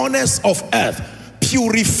in a furnace of earth,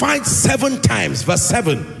 purified 7 times. Verse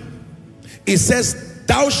 7. It says,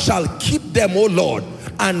 thou shalt keep them, O Lord,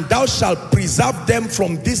 and thou shalt preserve them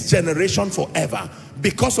from this generation forever.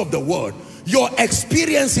 Because of the word. Your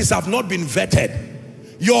experiences have not been vetted.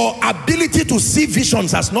 Your ability to see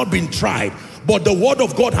visions has not been tried. But the word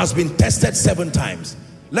of God has been tested 7 times.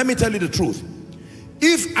 Let me tell you the truth.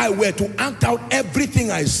 If I were to act out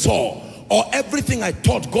everything I saw or everything I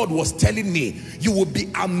thought God was telling me, you would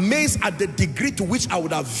be amazed at the degree to which I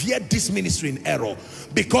would have veered this ministry in error.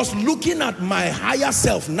 Because looking at my higher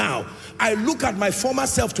self now, I look at my former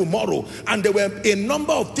self tomorrow, and there were a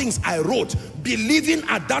number of things I wrote, believing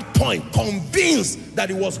at that point, convinced that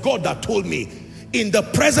it was God that told me. In the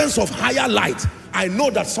presence of higher light, I know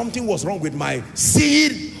that something was wrong with my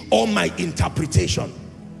seed or my interpretation.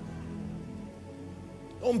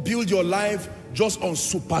 Don't build your life just on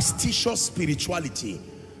superstitious spirituality.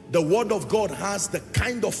 The word of God has the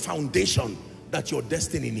kind of foundation that your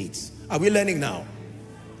destiny needs. Are we learning now?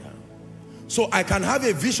 Yeah. So I can have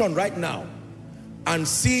a vision right now and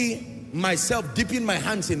see myself dipping my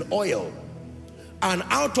hands in oil, and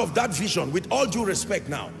out of that vision, with all due respect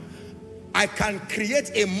now, I can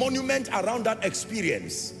create a monument around that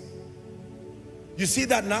experience. You see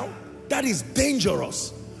that now? That is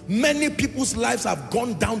dangerous. Many people's lives have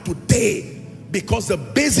gone down today because the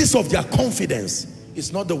basis of their confidence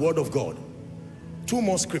is not the word of God. 2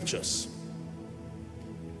 more scriptures.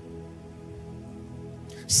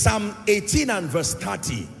 Psalm 18 and verse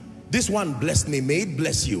 30. This one blessed me, may it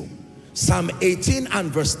bless you. Psalm 18 and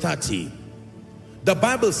verse 30. The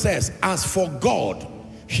Bible says, as for God,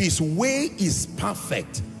 his way is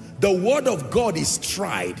perfect. The word of God is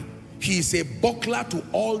tried. He is a buckler to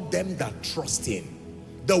all them that trust him.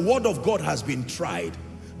 The word of God has been tried.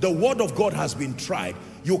 The word of God has been tried.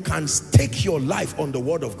 You can stake your life on the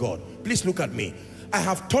word of God. Please look at me. I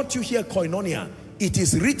have taught you here, Koinonia. It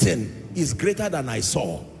is written is greater than I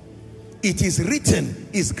saw. It is written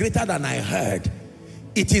is greater than I heard.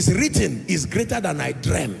 It is written is greater than I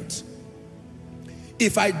dreamt.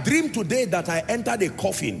 If I dream today that I entered a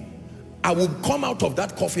coffin, I will come out of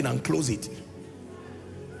that coffin and close it.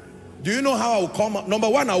 Do you know how I will come out? Number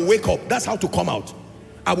one, I'll wake up. That's how to come out.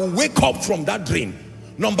 I will wake up from that dream.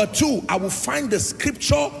 Number two, I will find the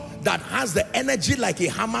scripture that has the energy like a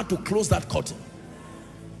hammer to close that curtain.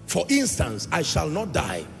 For instance, I shall not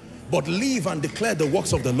die, but live and declare the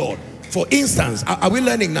works of the Lord. For instance, are we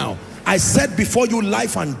learning now? I set before you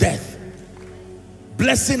life and death,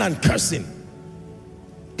 blessing and cursing.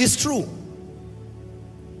 It's true.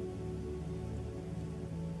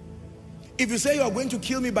 If you say you are going to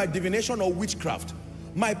kill me by divination or witchcraft,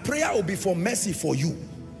 my prayer will be for mercy for you.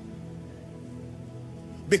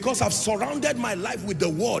 Because I've surrounded my life with the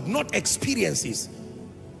word, not experiences.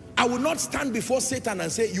 I will not stand before Satan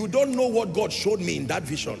and say, you don't know what God showed me in that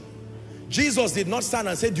vision. Jesus did not stand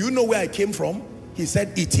and say, do you know where I came from? He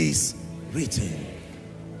said, it is written.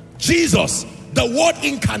 Jesus, the word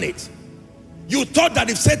incarnate. You thought that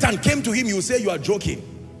if Satan came to him, you would say you are joking.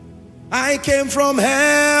 I came from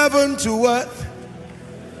heaven to earth.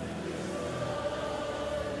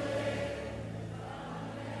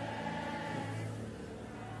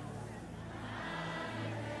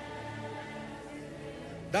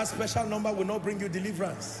 That special number will not bring you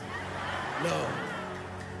deliverance. No.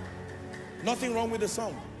 Nothing wrong with the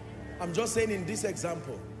song. I'm just saying in this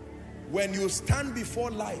example, when you stand before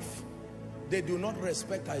life, they do not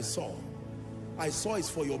respect I saw. I saw is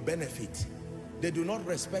for your benefit. They do not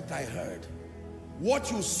respect I heard. What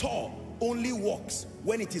you saw only works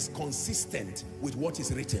when it is consistent with what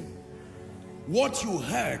is written. What you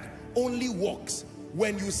heard only works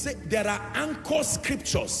when you say there are anchor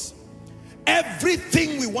scriptures.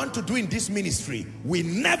 Everything we want to do in this ministry, we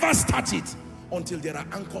never start it until there are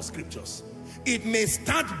anchor scriptures. It may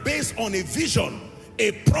start based on a vision,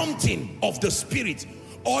 a prompting of the Spirit,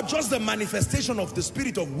 or just the manifestation of the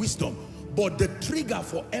Spirit of wisdom. But the trigger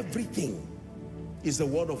for everything is the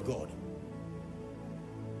word of God.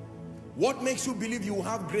 What makes you believe you will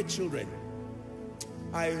have great children?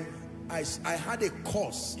 I had a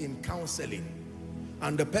course in counseling,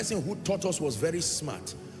 and the person who taught us was very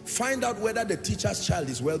smart. Find out whether the teacher's child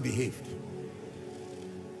is well behaved.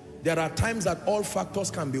 There are times that all factors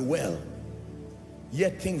can be well,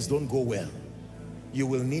 yet things don't go well. You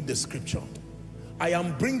will need the scripture. I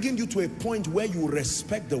am bringing you to a point where you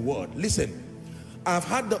respect the word. Listen, I've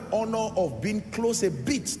had the honor of being close a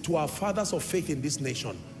bit to our fathers of faith in this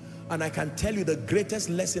nation, and I can tell you the greatest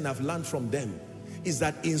lesson I've learned from them is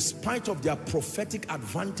that in spite of their prophetic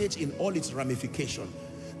advantage in all its ramification,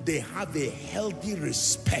 they have a healthy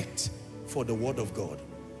respect for the word of God.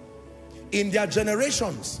 In their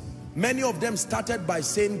generations, many of them started by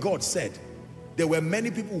saying God said. There were many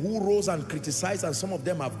people who rose and criticized, and some of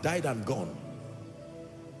them have died and gone.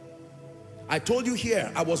 I told you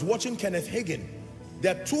here, I was watching Kenneth Hagin.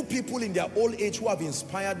 There are two people in their old age who have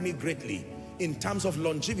inspired me greatly in terms of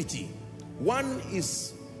longevity. One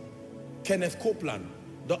is Kenneth Copeland.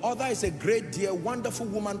 The other is a great dear, wonderful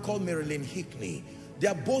woman called Marilyn Hickney. They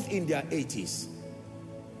are both in their 80s.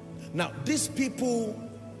 Now, these people,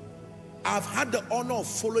 I've had the honor of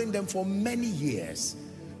following them for many years.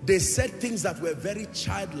 They said things that were very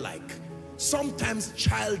childlike, sometimes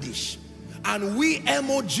childish. And we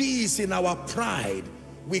emojis in our pride,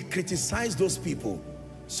 we criticize those people.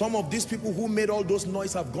 Some of these people who made all those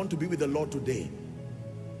noise have gone to be with the Lord today.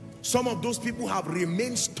 Some of those people have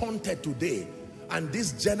remained stunted today. And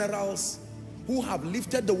these generals who have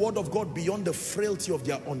lifted the word of God beyond the frailty of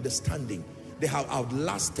their understanding, they have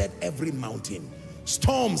outlasted every mountain.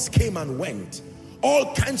 Storms came and went.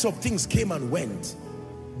 All kinds of things came and went.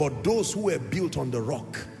 But those who were built on the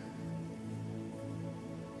rock.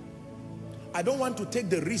 I don't want to take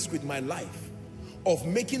the risk with my life of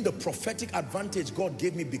making the prophetic advantage God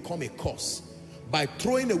gave me become a curse by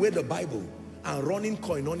throwing away the Bible and running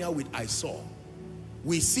koinonia with I saw.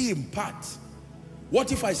 We see in part.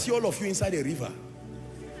 What if I see all of you inside a river?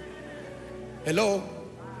 Hello?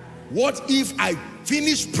 What if I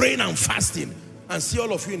finish praying and fasting and see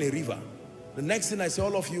all of you in a river? The next thing I say,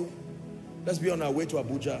 all of you, let's be on our way to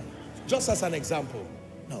Abuja. Just as an example.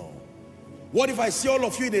 No. What if I see all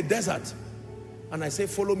of you in a desert and I say,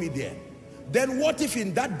 follow me there? Then what if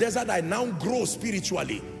in that desert I now grow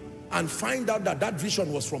spiritually and find out that that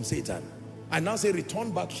vision was from Satan? I now say,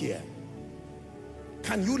 return back here.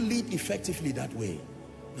 Can you lead effectively that way?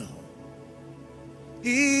 No.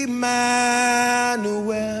 Emmanuel,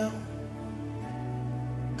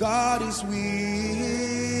 God is with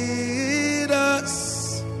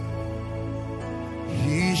us.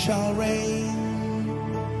 He shall reign.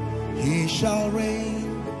 He shall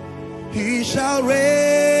reign. He shall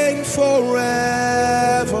reign forevermore.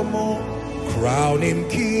 Crown him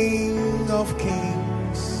King of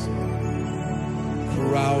Kings.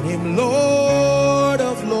 Crown him Lord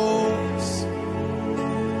of Lords.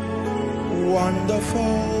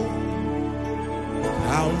 Wonderful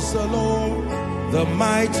Counselor, the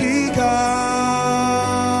mighty God.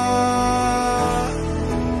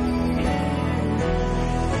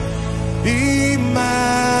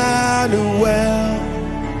 Emmanuel,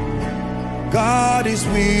 God is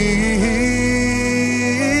with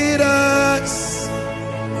us.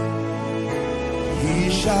 He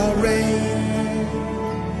shall reign.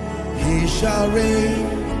 He shall reign.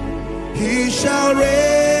 He shall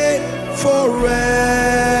reign forevermore.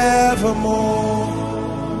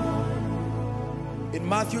 In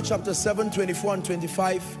Matthew chapter 7, 24 and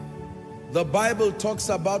 25, the Bible talks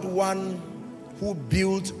about one who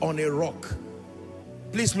built on a rock.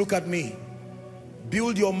 Please look at me.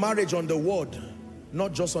 Build your marriage on the word,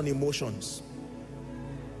 not just on emotions.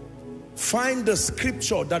 Find the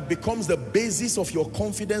scripture that becomes the basis of your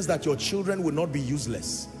confidence that your children will not be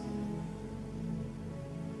useless.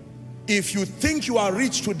 If you think you are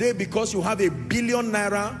rich today because you have $1 billion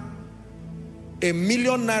naira, $1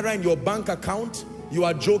 million naira in your bank account, you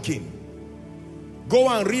are joking. Go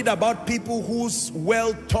and read about people whose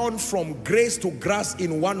wealth turned from grace to grass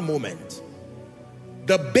in one moment.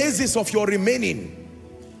 The basis of your remaining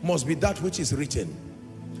must be that which is written.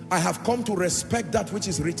 I have come to respect that which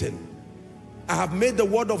is written. I have made the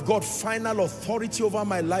word of God final authority over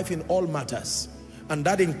my life in all matters, and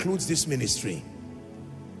that includes this ministry.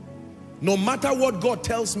 No matter what God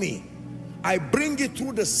tells me, I bring it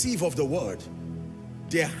through the sieve of the word.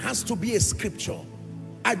 There has to be a scripture.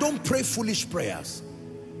 I don't pray foolish prayers.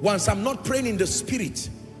 Once I'm not praying in the spirit,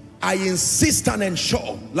 I insist and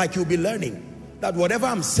ensure, like you'll be learning, that whatever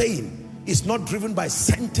I'm saying is not driven by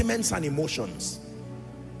sentiments and emotions.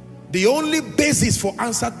 The only basis for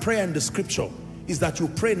answered prayer in the scripture is that you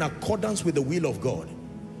pray in accordance with the will of God,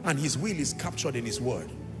 and his will is captured in his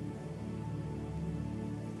word.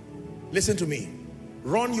 Listen to me.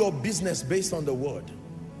 Run your business based on the word.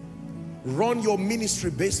 Run your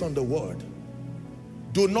ministry based on the word.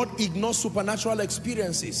 Do not ignore supernatural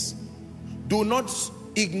experiences. Do not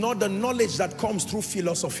ignore the knowledge that comes through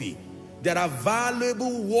philosophy. There are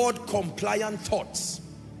valuable word compliant thoughts.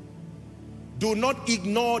 Do not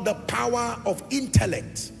ignore the power of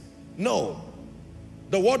intellect. No,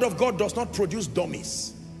 the word of God does not produce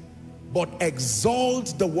dummies, but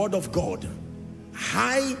exalt the word of God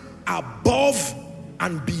high above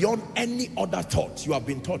and beyond any other thought you have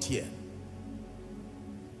been taught here.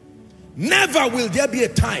 Never will there be a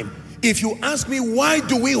time, if you ask me why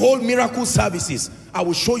do we hold miracle services, I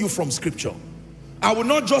will show you from scripture. I will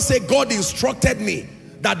not just say God instructed me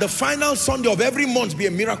that the final Sunday of every month be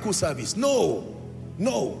a miracle service. No,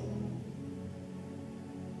 no,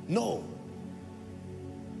 no.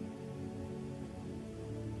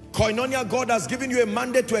 Koinonia, God has given you a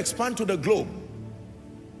mandate to expand to the globe.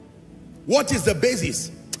 What is the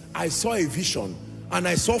basis? I saw a vision and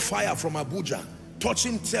I saw fire from Abuja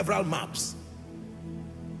touching several maps.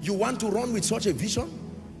 You want to run with such a vision?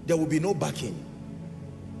 There will be no backing.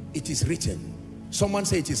 It is written. Someone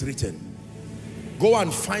say it is written. Go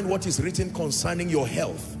and find what is written concerning your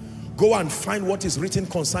health. Go and find what is written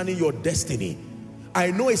concerning your destiny.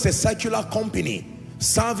 I know it's a secular company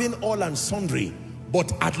serving all and sundry,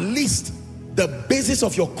 but at least the basis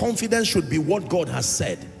of your confidence should be what God has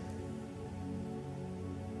said.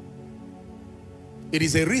 It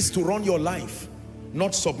is a risk to run your life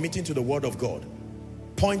not submitting to the word of God.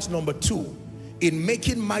 Point number 2, in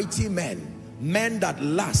making mighty men, men that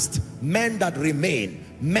last, men that remain,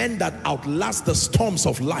 men that outlast the storms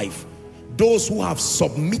of life, those who have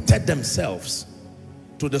submitted themselves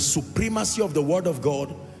to the supremacy of the word of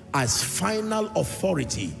God as final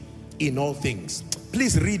authority in all things.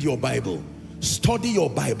 Please read your Bible, study your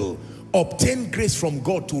Bible, obtain grace from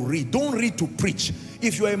God to read. Don't read to preach.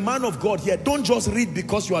 If you're a man of God here, don't just read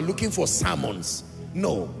because you are looking for sermons.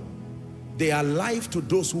 No, they are life to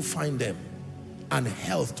those who find them and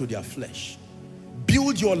health to their flesh.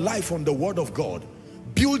 Build your life on the word of God.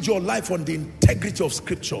 Build your life on the integrity of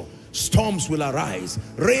scripture. Storms will arise,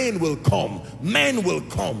 rain will come, men will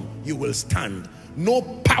come, you will stand. No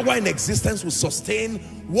power in existence will sustain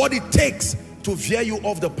what it takes to veer you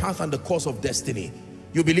off the path and the course of destiny.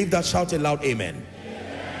 You believe that? Shout aloud, amen.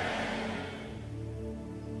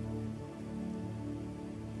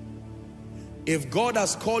 If God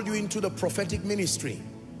has called you into the prophetic ministry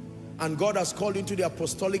and God has called you into the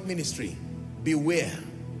apostolic ministry, beware.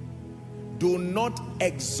 Do not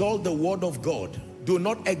exalt the word of God Do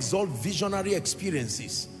not exalt visionary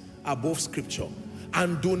experiences above scripture.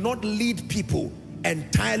 And do not lead people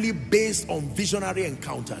entirely based on visionary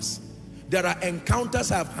encounters. There are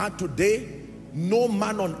encounters I've had today, no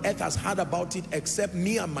man on earth has heard about it except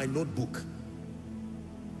me and my notebook.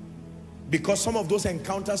 Because some of those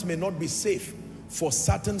encounters may not be safe for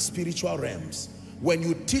certain spiritual realms. When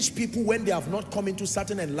you teach people when they have not come into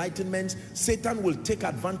certain enlightenments, Satan will take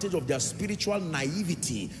advantage of their spiritual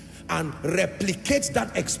naivety and replicate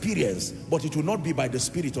that experience, but it will not be by the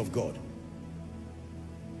Spirit of God.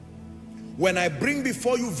 When I bring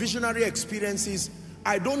before you visionary experiences,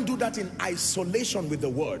 I don't do that in isolation with the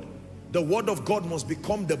word. The word of God must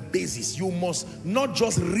become the basis. You must not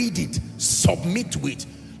just read it, submit to it.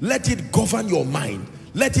 Let it govern your mind.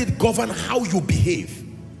 Let it govern how you behave.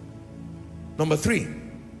 Number 3,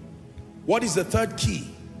 what is the third key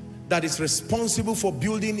that is responsible for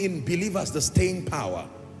building in believers the staying power?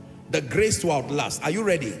 The grace to outlast. Are you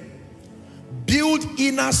ready? Build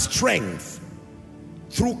inner strength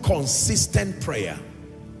through consistent prayer.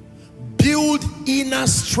 Build inner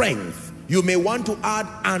strength. You may want to add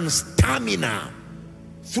and stamina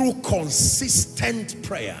through consistent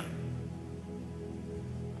prayer.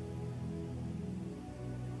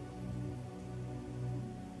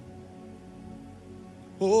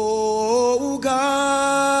 Oh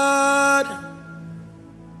God,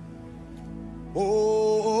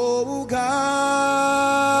 oh God,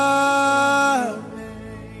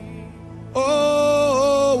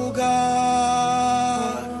 oh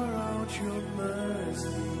God,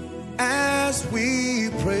 as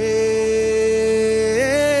we pray,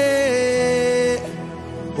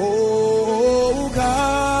 oh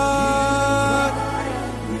God,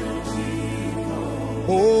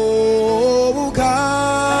 oh God.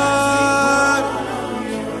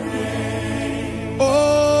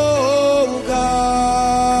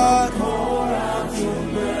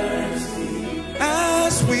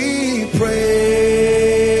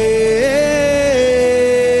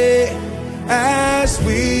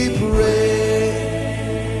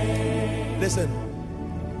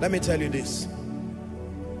 Let me tell you this.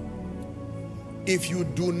 If you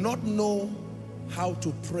do not know how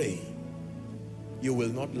to pray, you will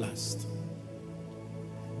not last.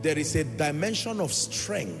 There is a dimension of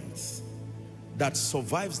strength that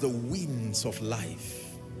survives the winds of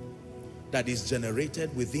life that is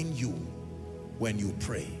generated within you when you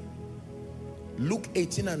pray. Luke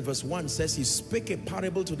 18 and verse 1 says, he spake a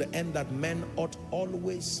parable to the end that men ought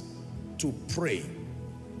always to pray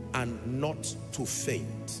and not to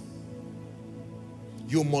faint.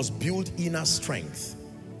 You must build inner strength.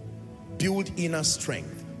 Build inner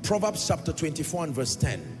strength. Proverbs chapter 24 and verse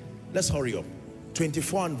 10. Let's hurry up.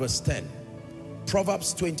 24 and verse 10.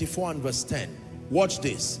 Proverbs 24 and verse 10. Watch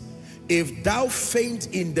this. If thou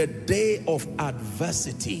faint in the day of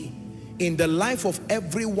adversity, in the life of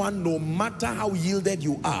everyone, no matter how yielded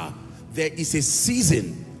you are, there is a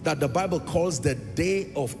season that the Bible calls the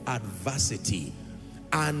day of adversity.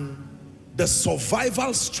 And the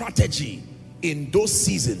survival strategy in those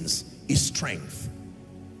seasons is strength.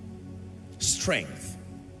 Strength.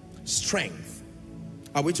 Strength.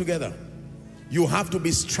 Are we together? You have to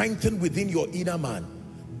be strengthened within your inner man.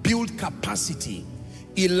 Build capacity.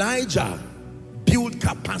 Elijah, build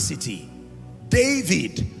capacity.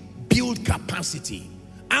 David, build capacity.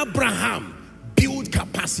 Abraham, build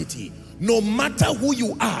capacity. No matter who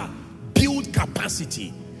you are, build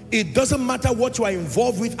capacity. It doesn't matter what you are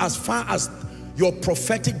involved with as far as your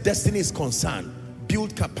prophetic destiny is concerned.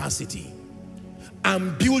 Build capacity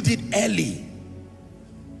and build it early.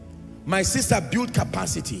 My sister, build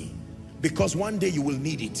capacity because one day you will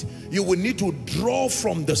need it. You will need to draw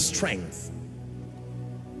from the strength.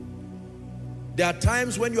 There are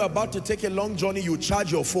times when you're about to take a long journey, you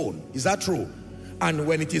charge your phone. Is that true? And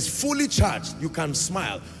when it is fully charged, you can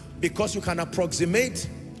smile because you can approximate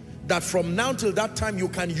that from now till that time you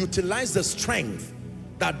can utilize the strength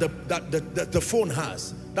that the phone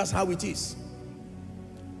has. That's how it is.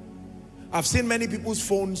 I've seen many people's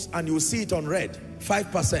phones and you will see it on red.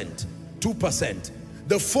 5%, 2%.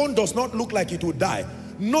 The phone does not look like it will die.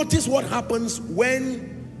 Notice what happens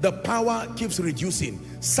when the power keeps reducing.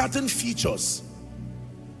 Certain features,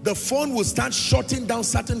 the phone will start shutting down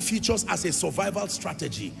certain features as a survival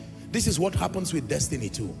strategy. This is what happens with destiny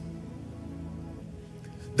too.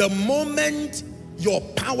 The moment your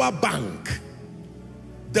power bank,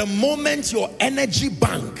 the moment your energy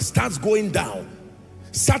bank starts going down,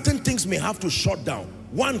 certain things may have to shut down.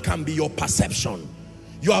 One can be your perception.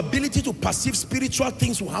 Your ability to perceive spiritual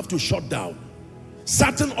things will have to shut down.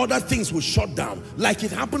 Certain other things will shut down. Like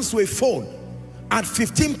it happens to a phone. At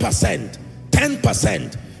 15%,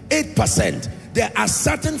 10%, 8%, There are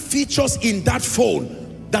certain features in that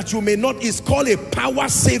phone that you may not, it's called a power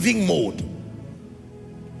saving mode.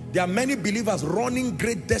 There are many believers running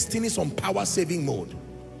great destinies on power saving mode,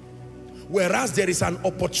 whereas there is an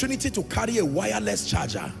opportunity to carry a wireless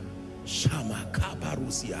charger,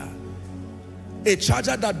 a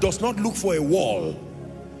charger that does not look for a wall,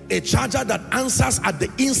 a charger that answers at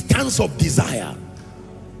the instance of desire.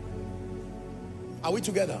 Are we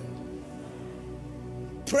together?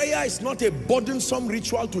 Prayer is not a burdensome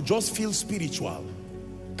ritual to just feel spiritual.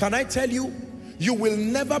 Can I tell you, you will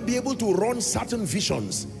never be able to run certain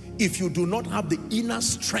visions if you do not have the inner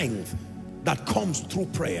strength that comes through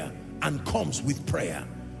prayer and comes with prayer.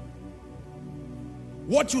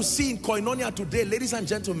 What you see in Koinonia today, ladies and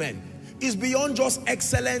gentlemen, is beyond just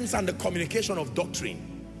excellence and the communication of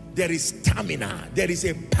doctrine. There is stamina. There is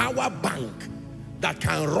a power bank that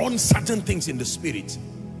can run certain things in the spirit.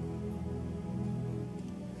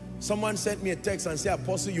 Someone sent me a text and said,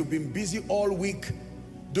 Apostle, you've been busy all week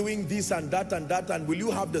doing this and that, and will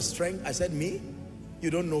you have the strength? I said, me?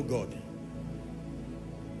 You don't know God.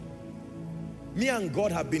 Me and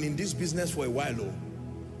God have been in this business for a while. Oh.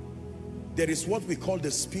 There is what we call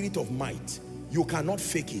the spirit of might. You cannot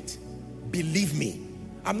fake it. Believe me.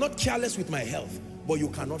 I'm not careless with my health, but you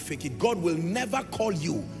cannot fake it. God will never call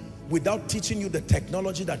you without teaching you the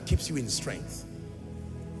technology that keeps you in strength.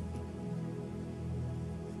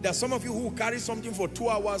 There are some of you who carry something for 2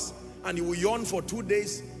 hours and you will yawn for 2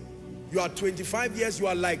 days. You are 25 years, you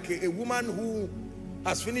are like a woman who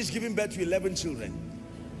has finished giving birth to 11 children.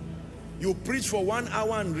 You preach for 1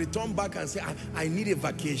 hour and return back and say, I need a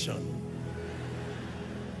vacation.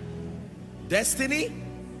 Destiny,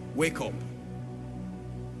 wake up.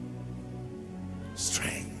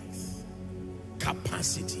 Strength,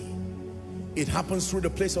 capacity. It happens through the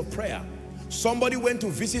place of prayer. Somebody went to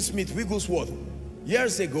visit Smith Wigglesworth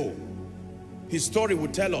years ago. His story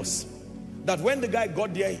would tell us that when the guy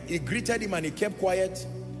got there, he greeted him and he kept quiet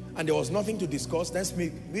and there was nothing to discuss. Then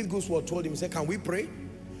Smith Wigglesworth told him, he said, can we pray?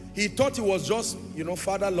 He thought it was just, you know,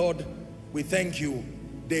 Father Lord, we thank you.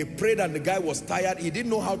 They prayed and the guy was tired. He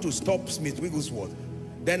didn't know how to stop Smith Wigglesworth.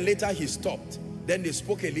 Then later he stopped. Then they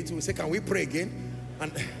spoke a little. He said, can we pray again?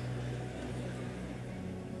 And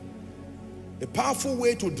a powerful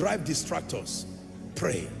way to drive distractors,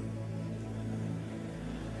 pray.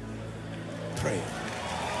 Pray.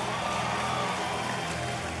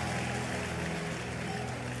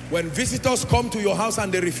 When visitors come to your house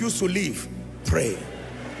and they refuse to leave, pray.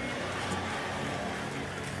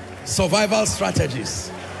 Survival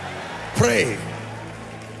strategies, pray.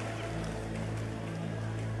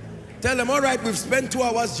 Tell them, all right, we've spent 2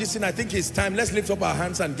 hours gisting. I think it's time. Let's lift up our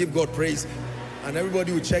hands and give God praise. And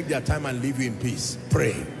everybody will check their time and leave you in peace.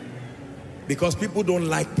 Pray. Because people don't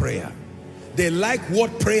like prayer. They like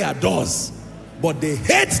what prayer does, but they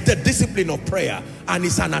hate the discipline of prayer, and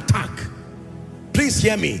it's an attack. Please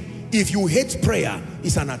hear me. If you hate prayer,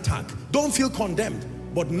 it's an attack. Don't feel condemned,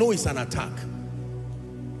 but know it's an attack.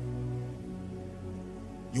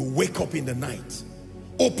 You wake up in the night,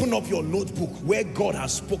 open up your notebook where God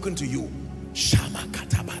has spoken to you.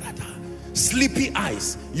 Sleepy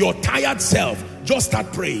eyes, your tired self, just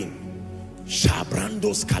start praying.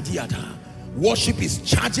 Worship is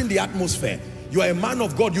charging the atmosphere. You are a man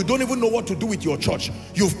of God, you don't even know what to do with your church.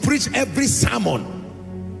 You've preached every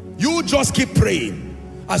sermon. You just keep praying.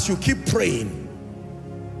 As you keep praying,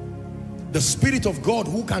 the Spirit of God,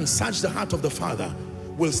 who can search the heart of the Father,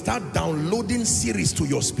 will start downloading series to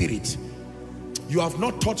your spirit. You have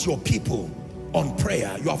not taught your people on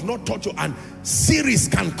prayer. You have not taught your, and series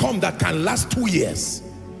can come that can last 2 years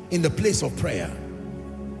in the place of prayer.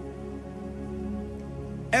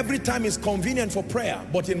 Every time is convenient for prayer,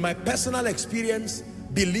 but in my personal experience,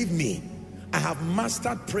 believe me, I have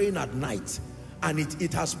mastered praying at night, and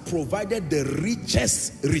it has provided the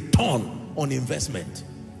richest return on investment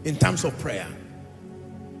in terms of prayer.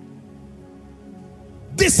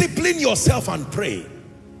 Discipline yourself and pray.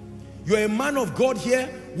 You're a man of God here,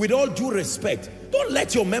 with all due respect. Don't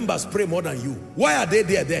let your members pray more than you. Why are they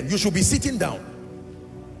there then? You should be sitting down.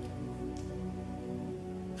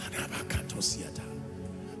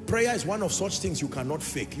 Prayer is one of such things you cannot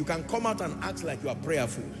fake. You can come out and act like you are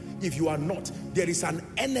prayerful. If you are not, there is an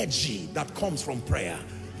energy that comes from prayer.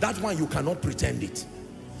 That one you cannot pretend it.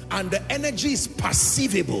 And the energy is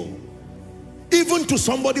perceivable. Even to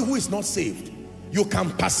somebody who is not saved, you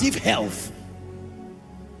can perceive health.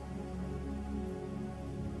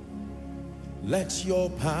 Let your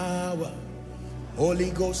power,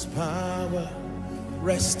 Holy Ghost power,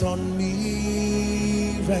 rest on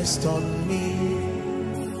me, rest on me.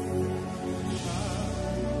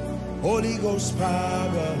 Holy Ghost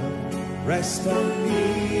power, Rest on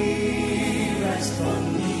me, rest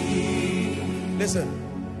on me.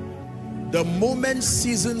 Listen, the moment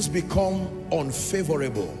seasons become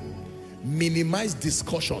unfavorable, minimize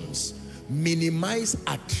discussions, minimize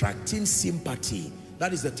attracting sympathy.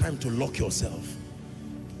 That is the time to lock yourself.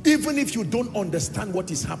 Even if you don't understand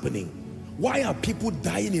what is happening. Why are people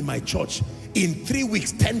dying in my church? In 3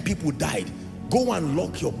 weeks, 10 people died. Go and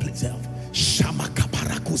lock yourself.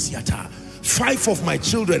 5 of my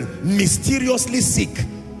children mysteriously sick.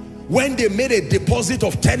 When they made a deposit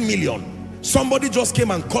of 10 million, somebody just came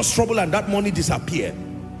and caused trouble and that money disappeared.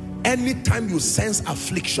 Anytime you sense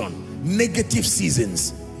affliction, negative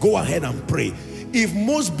seasons, go ahead and pray. If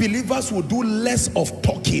most believers will do less of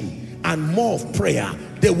talking and more of prayer,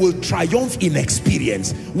 they will triumph in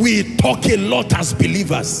experience. We talk a lot as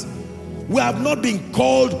believers. We have not been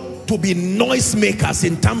called to be noisemakers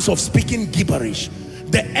in terms of speaking gibberish.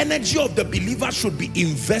 The energy of the believer should be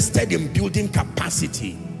invested in building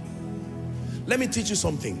capacity. Let me teach you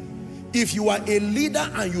something. If you are a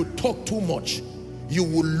leader and you talk too much, you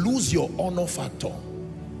will lose your honor factor.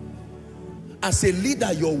 As a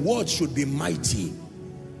leader, your word should be mighty.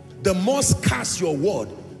 The more scarce your word,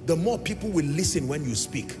 the more people will listen when you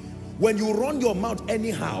speak. When you run your mouth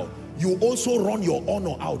anyhow, you also run your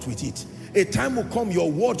honor out with it. A time will come,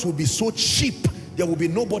 your words will be so cheap, there will be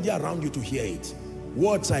nobody around you to hear it.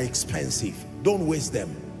 Words are expensive. Don't waste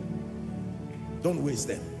them. Don't waste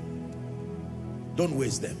them. Don't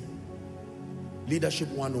waste them. Leadership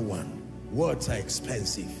 101. Words are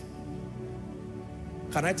expensive.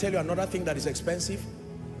 Can I tell you another thing that is expensive?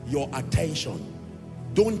 Your attention.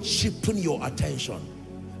 Don't cheapen your attention.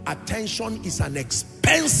 Attention is an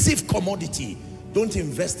expensive commodity. Don't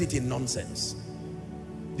invest it in nonsense.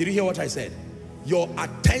 Did you hear what I said? Your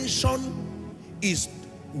attention is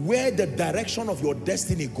where the direction of your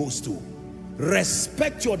destiny goes to.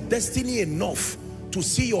 Respect your destiny enough to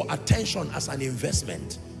see your attention as an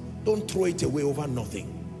investment. Don't throw it away over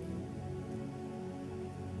nothing.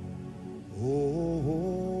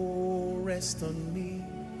 Oh, rest on me.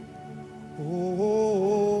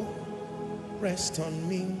 Oh, rest on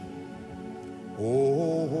me.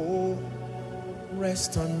 Oh,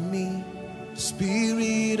 rest on me.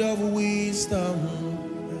 Spirit of wisdom.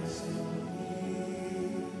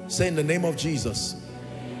 Say, in the name of Jesus,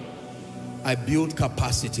 I build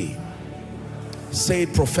capacity. Say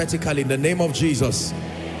it prophetically, in the name of Jesus,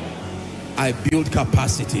 I build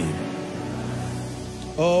capacity.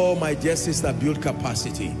 Oh, my dear sister, build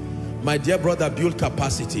capacity. My dear brother, build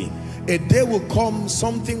capacity. A day will come,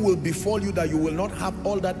 something will befall you that you will not have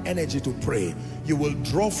all that energy to pray. You will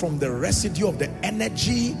draw from the residue of the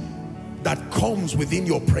energy that comes within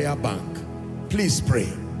your prayer bank. Please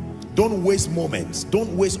pray. Don't waste moments.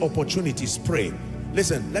 Don't waste opportunities. Pray.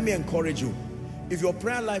 Listen, let me encourage you. If your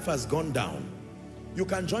prayer life has gone down, you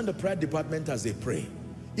can join the prayer department as they pray.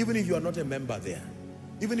 Even if you are not a member there.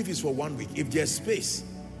 Even if it's for 1 week. If there's space,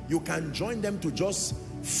 you can join them to just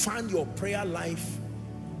fan your prayer life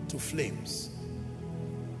to flames.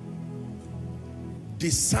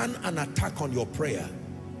 Discern an attack on your prayer.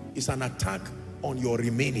 It's an attack on your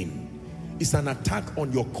remaining. It's an attack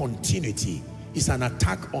on your continuity. It's an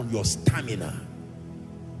attack on your stamina.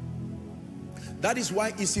 That is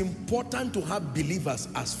why it's important to have believers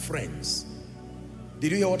as friends.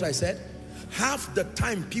 Did you hear what I said? Half the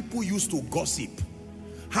time people used to gossip.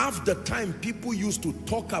 Half the time people used to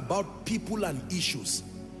talk about people and issues.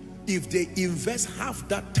 If they invest half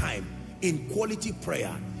that time in quality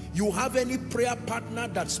prayer, you have any prayer partner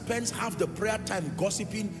that spends half the prayer time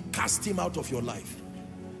gossiping, cast him out of your life.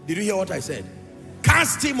 Did you hear what I said?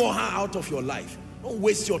 Cast him or her out of your life. Don't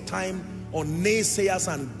waste your time on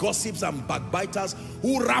naysayers and gossips and backbiters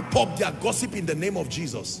who wrap up their gossip in the name of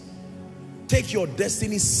Jesus. Take your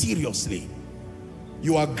destiny seriously.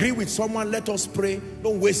 You agree with someone, let us pray.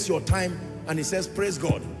 Don't waste your time. And he says, praise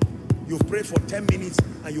God. You've prayed for 10 minutes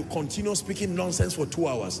and you continue speaking nonsense for 2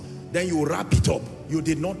 hours. Then you wrap it up. You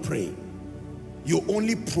did not pray. You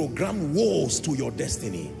only program woes to your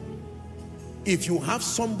destiny. If you have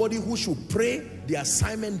somebody who should pray, the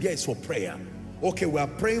assignment there is for prayer. Okay, we are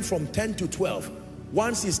praying from 10 to 12.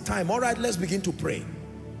 Once it's time, all right, let's begin to pray.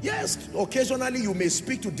 Yes, occasionally you may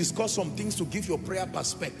speak to discuss some things to give your prayer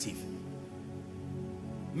perspective.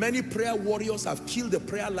 Many prayer warriors have killed the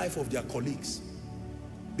prayer life of their colleagues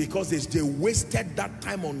because they wasted that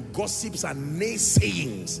time on gossips and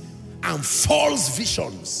naysayings and false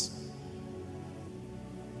visions.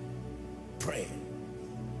 Pray.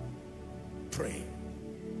 Pray.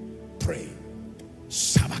 Pray.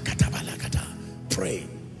 Pray.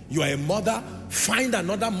 You are a mother, find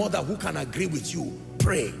another mother who can agree with you.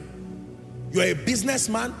 Pray. You are a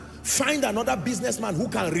businessman, Find another businessman who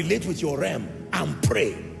can relate with your realm and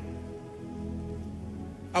pray.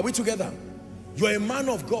 Are we together? You're a man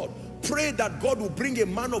of God. Pray that God will bring a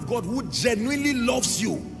man of God who genuinely loves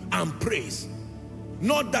you and prays.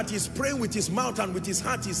 Not that he's praying with his mouth and with his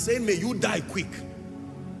heart he's saying, may you die quick.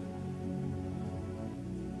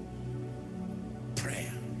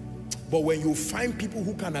 Prayer. But when you find people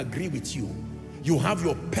who can agree with you, you have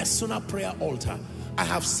your personal prayer altar. I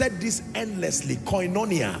have said this endlessly,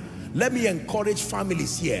 koinonia. Let me encourage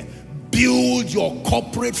families here. Build your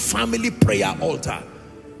corporate family prayer altar.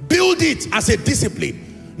 Build it as a discipline.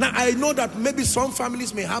 Now, I know that maybe some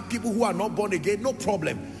families may have people who are not born again. No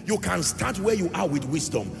problem. You can start where you are with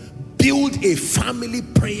wisdom. Build a family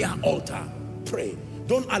prayer altar. Pray.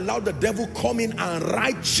 Don't allow the devil come in and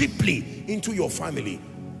ride cheaply into your family.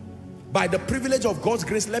 By the privilege of God's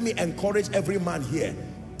grace, let me encourage every man here.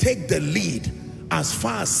 Take the lead as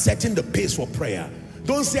far as setting the pace for prayer.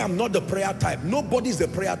 Don't say, I'm not the prayer type. Nobody's the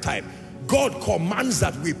prayer type. God commands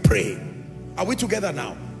that we pray. Are we together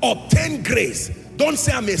now? Obtain grace. Don't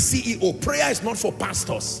say, I'm a CEO. Prayer is not for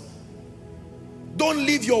pastors. Don't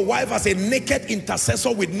leave your wife as a naked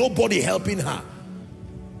intercessor with nobody helping her.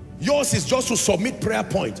 Yours is just to submit prayer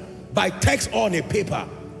point by text or on a paper.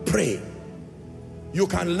 Pray. You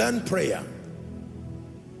can learn prayer.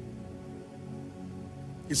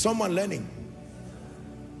 Is someone learning?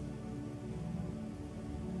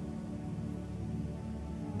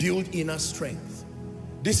 Build inner strength.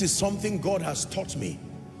 This is something God has taught me.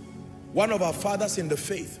 One of our fathers in the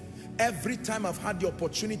faith, every time I've had the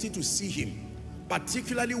opportunity to see him,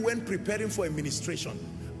 particularly when preparing for administration,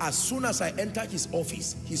 as soon as I enter his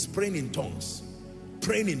office, he's praying in tongues,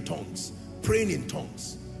 praying in tongues, praying in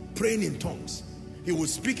tongues, praying in tongues. He will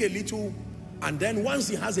speak a little, and then once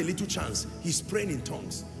he has a little chance, he's praying in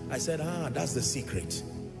tongues. I said, that's the secret.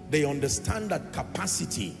 They understand that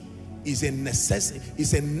capacity is a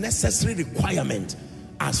necessary requirement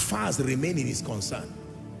as far as remaining is concerned.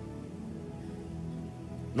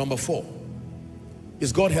 Number 4,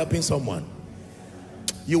 is God helping someone?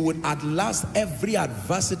 You would outlast every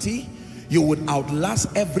adversity. You would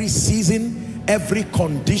outlast every season, every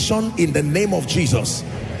condition in the name of Jesus.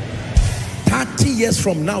 30 years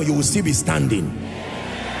from now, you will still be standing.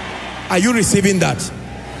 Are you receiving that?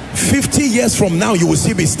 50 years from now, you will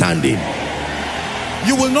still be standing.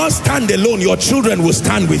 You will not stand alone. Your children will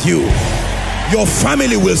stand with you. Your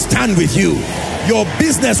family will stand with you. Your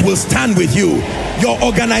business will stand with you. Your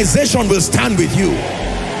organization will stand with you.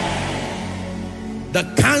 The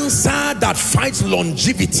cancer that fights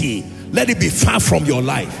longevity, let it be far from your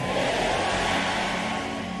life.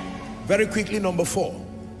 Very quickly, number 4.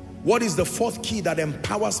 What is the 4th key that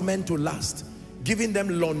empowers men to last? Giving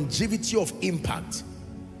them longevity of impact.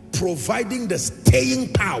 Providing the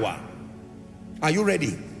staying power. Are you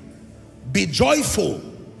ready? Be joyful,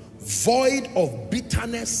 void of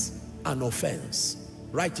bitterness and offense.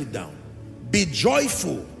 Write it down. Be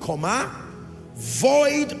joyful,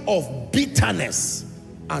 void of bitterness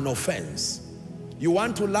and offense. You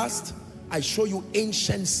want to last? I show you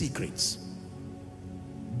ancient secrets.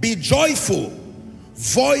 Be joyful,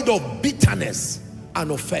 void of bitterness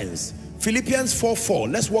and offense. Philippians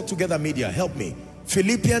 4:4. Let's walk together, media. Help me.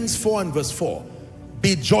 Philippians 4 and verse 4.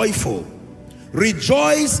 Be joyful.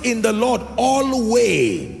 Rejoice in the Lord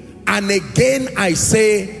always. And again I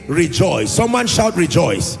say rejoice. Someone shout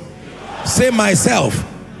rejoice. Say myself.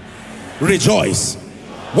 Rejoice.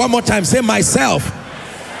 One more time. Say myself.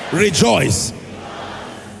 Rejoice.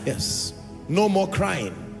 Yes. No more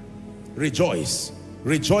crying. Rejoice.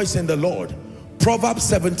 Rejoice in the Lord. Proverbs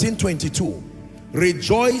 17:22.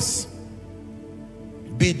 Rejoice.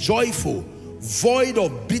 Be joyful. Void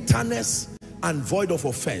of bitterness and void of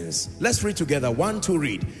offense. Let's read together. 1, 2,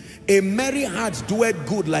 read. A merry heart doeth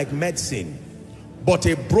good like medicine, but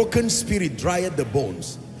a broken spirit drieth the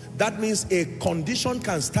bones. That means a condition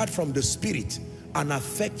can start from the spirit and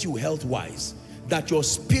affect you health-wise. That your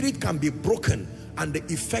spirit can be broken and the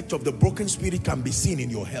effect of the broken spirit can be seen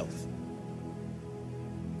in your health.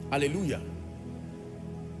 Hallelujah.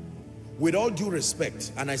 With all due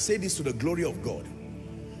respect, and I say this to the glory of God,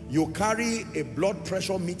 you carry a blood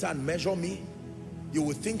pressure meter and measure me, you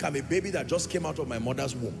will think I'm a baby that just came out of my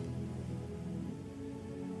mother's womb.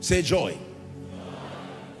 Say joy.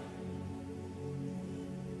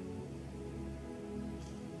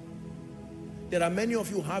 There are many of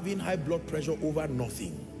you having high blood pressure over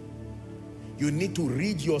nothing. You need to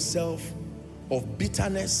rid yourself of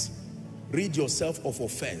bitterness, rid yourself of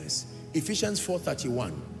offense. Ephesians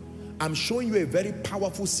 4:31. I'm showing you a very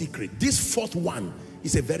powerful secret. This 4th one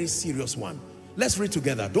is a very serious one. Let's read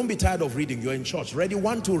together. Don't be tired of reading. You're in church. Ready?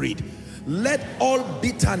 1, 2, read. Let all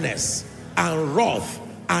bitterness and wrath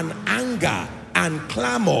and anger and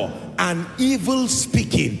clamor and evil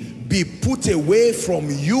speaking be put away from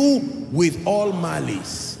you with all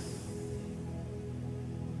malice.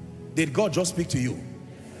 Did God just speak to you?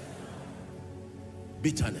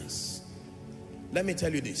 Bitterness. Let me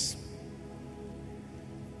tell you this.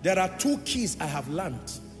 There are 2 keys I have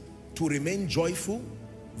learned to remain joyful,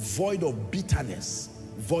 void of bitterness,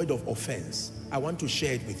 void of offense. I want to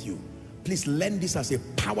share it with you. Please learn this as a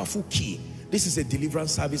powerful key. This is a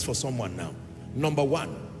deliverance service for someone now. Number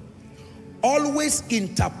 1, always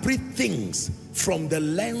interpret things from the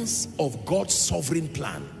lens of God's sovereign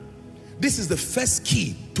plan. This is the first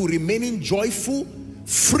key to remaining joyful,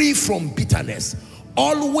 free from bitterness.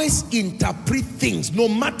 Always interpret things, no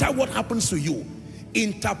matter what happens to you.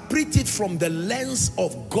 Interpret it from the lens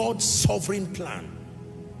of God's sovereign plan.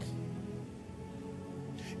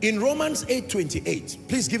 In Romans 8:28,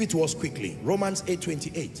 please give it to us quickly. Romans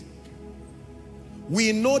 8:28.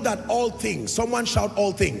 We know that all things, someone shout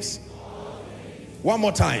all things. All things. One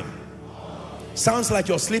more time. Sounds like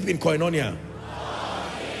you're sleeping, Koinonia.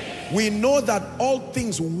 We know that all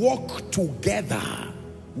things work together.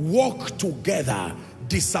 Work together.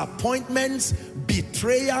 Disappointments,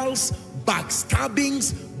 betrayals,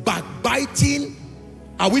 backstabbings, backbiting.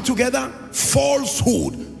 Are we together?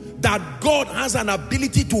 Falsehood. That God has an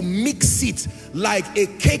ability to mix it like a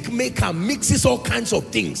cake maker mixes all kinds of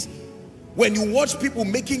things. When you watch people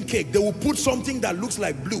making cake, they will put something that looks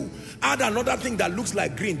like blue, add another thing that looks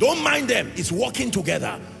like green. Don't mind them. It's working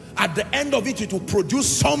together. At the end of it, it will produce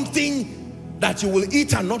something that you will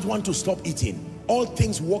eat and not want to stop eating. All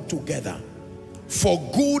things work together for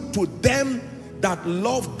good to them that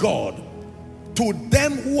love God, to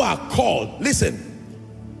them who are called. Listen,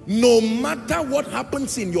 no matter what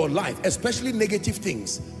happens in your life, especially negative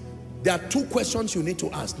things, there are 2 questions you need to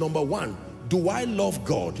ask. Number 1, do I love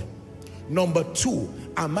God? Number 2,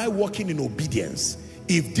 am I walking in obedience?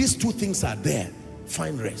 If these 2 things are there,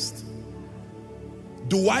 find rest.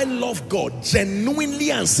 Do I love God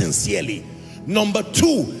genuinely and sincerely? Number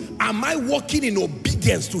 2, am I walking in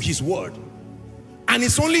obedience to his word? And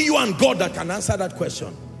it's only you and God that can answer that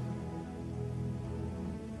question.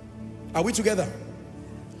 Are we together?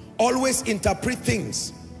 Always interpret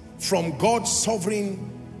things from God's sovereign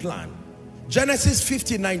plan. Genesis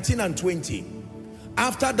 50:19 and 20.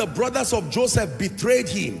 After the brothers of Joseph betrayed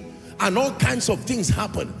him and all kinds of things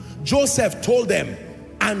happened, Joseph told them,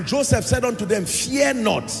 and Joseph said unto them, fear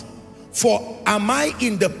not, for am I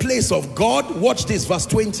in the place of God? Watch this, verse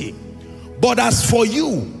 20. But as for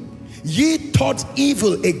you, ye thought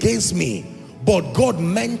evil against me, but God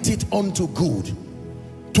meant it unto good,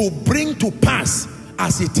 to bring to pass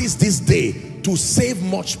as it is this day, to save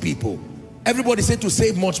much people. Everybody say, to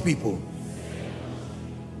save much people.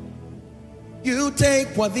 You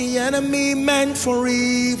take what the enemy meant for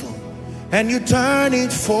evil and you turn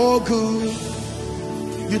it for good.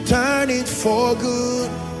 You turn it for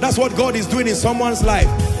good. That's what God is doing in someone's life.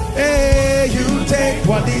 Hey, you take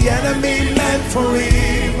what the enemy meant for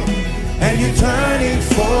evil and you turn it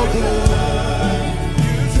for good.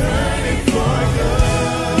 You turn it for good.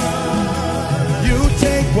 You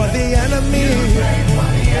take what the enemy meant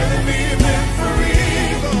for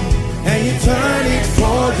evil and you turn it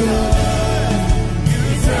for good.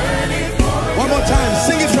 One more time,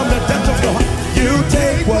 sing it from the depth of your heart. You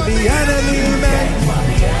take what the enemy meant for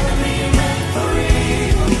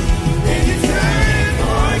evil, and you turn it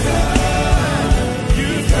for good.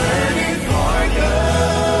 You turn it for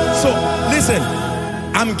good. So listen,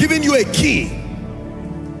 I'm giving you a key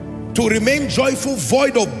to remain joyful,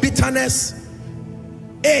 void of bitterness.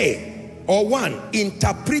 Or 1,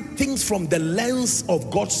 interpret things from the lens of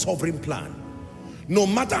God's sovereign plan. No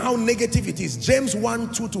matter how negative it is. James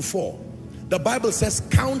 1:2-4. The Bible says,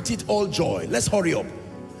 count it all joy. Let's hurry up.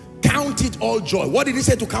 Count it all joy. What did he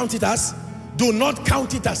say to count it as? Do not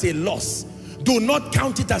count it as a loss. Do not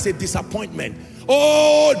count it as a disappointment.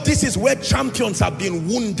 Oh, this is where champions have been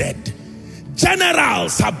wounded.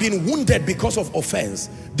 Generals have been wounded because of offense.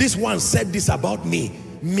 This one said this about me.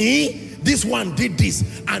 This one did this.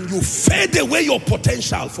 And you fade away your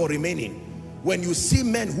potential for remaining. When you see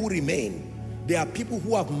men who remain, there are people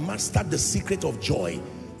who have mastered the secret of joy,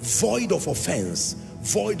 void of offense,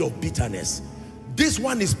 void of bitterness. This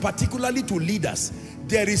one is particularly to leaders.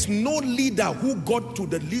 There is no leader who got to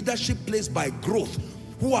the leadership place by growth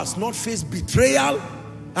who has not faced betrayal,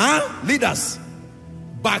 leaders,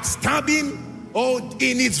 backstabbing,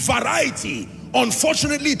 in its variety.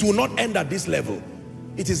 Unfortunately, it will not end at this level.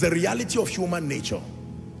 It is the reality of human nature.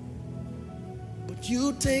 But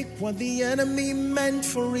You take what the enemy meant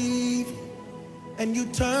for evil and you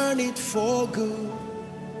turn it for good.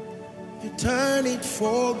 You turn it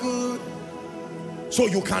for good. So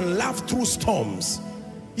you can laugh through storms.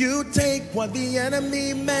 You take what the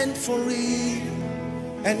enemy meant for evil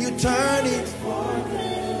and you turn it for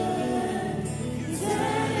good. You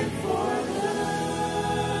turn it for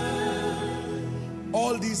good.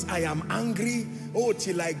 All this, I am angry, oh,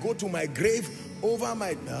 till I go to my grave over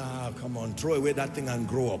my... come on, throw away that thing and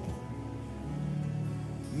grow up.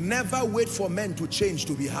 Never wait for men to change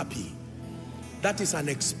to be happy. That is an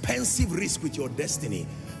expensive risk with your destiny.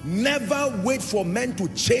 Never wait for men to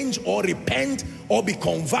change or repent or be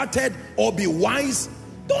converted or be wise.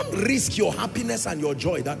 Don't risk your happiness and your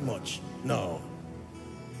joy that much. No.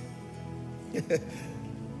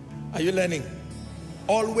 Are you learning?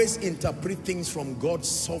 Always interpret things from God's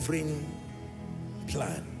sovereign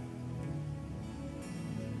plan.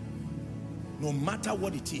 No matter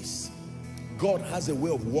what it is, God has a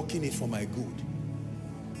way of working it for my good.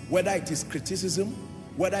 Whether it is criticism,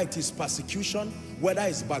 whether it is persecution, whether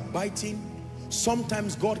it's backbiting,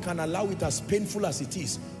 sometimes God can allow it, as painful as it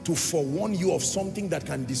is, to forewarn you of something that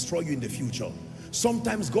can destroy you in the future.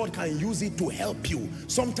 Sometimes God can use it to help you.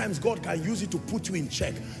 Sometimes God can use it to put you in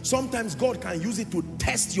check. Sometimes God can use it to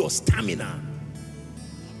test your stamina.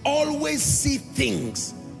 Always see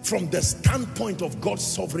things from the standpoint of God's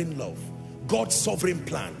sovereign love, God's sovereign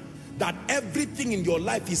plan. That everything in your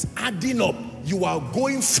life is adding up. You are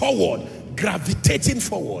going forward, gravitating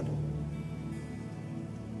forward.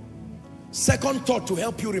 Second thought to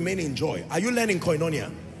help you remain in joy. Are you learning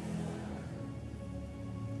koinonia?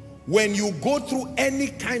 When you go through any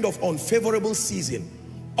kind of unfavorable season,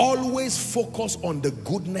 always focus on the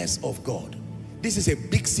goodness of God. This is a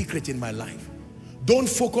big secret in my life. Don't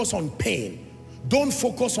focus on pain. Don't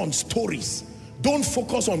focus on stories. Don't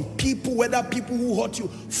focus on people, whether people who hurt you.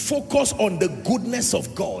 Focus on the goodness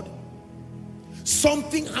of God.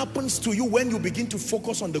 Something happens to you when you begin to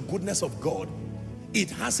focus on the goodness of God. It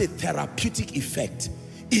has a therapeutic effect.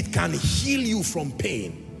 It can heal you from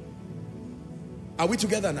pain. Are we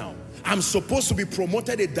together now? I'm supposed to be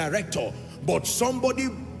promoted a director, but somebody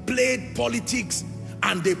played politics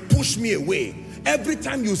and they pushed me away. Every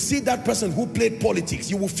time you see that person who played politics,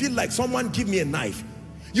 you will feel like someone give me a knife.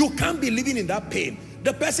 You can't be living in that pain.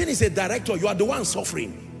 The person is a director, you are the one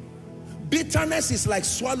suffering. Bitterness is like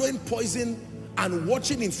swallowing poison and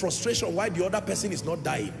watching in frustration why the other person is not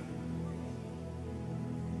dying.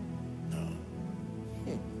 No.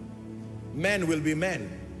 Men will be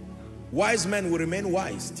men. Wise men will remain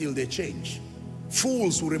wise till they change.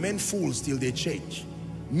 Fools will remain fools till they change.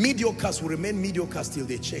 Mediocres will remain mediocres till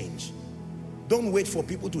they change. Don't wait for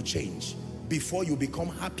people to change before you become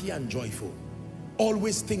happy and joyful.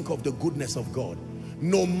 Always think of the goodness of God.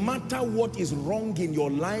 No matter what is wrong in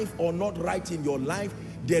your life or not right in your life,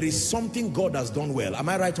 there is something God has done well. Am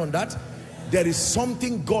I right on that? There is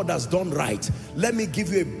something God has done right. Let me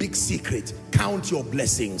give you a big secret. Count your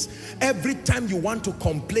blessings. Every time you want to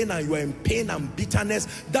complain and you are in pain and bitterness,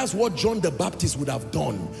 that's what John the Baptist would have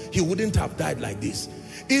done. He wouldn't have died like this.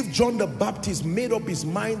 If John the Baptist made up his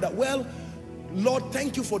mind that, well, Lord,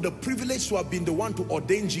 thank you for the privilege to have been the one to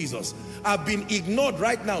ordain Jesus. I've been ignored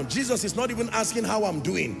right now. Jesus is not even asking how I'm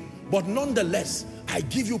doing. But nonetheless, I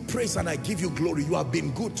give you praise and I give you glory. You have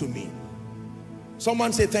been good to me.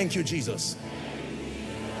 Someone say, thank you, Jesus.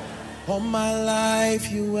 All my life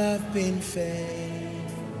you have been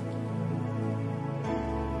faithful.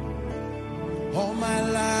 All my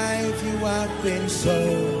life you have been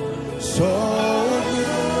so, so good.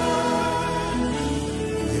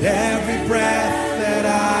 With every breath that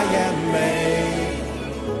I am made,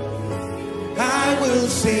 I will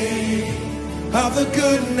sing of the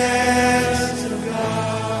goodness of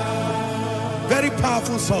God. Very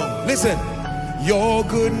powerful song. Listen. Your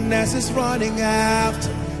goodness is running after,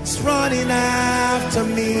 it's running after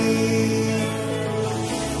me.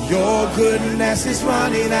 Your goodness is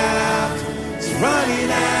running after, it's running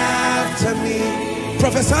after me.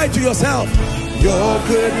 Prophesy to yourself. Your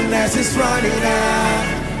goodness is running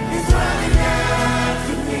after, it's running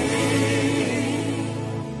after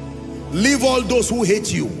me. Leave all those who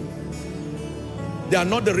hate you. They are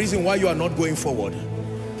not the reason why you are not going forward.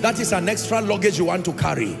 That is an extra luggage you want to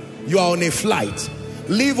carry. You are on a flight.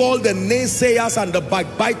 Leave all the naysayers and the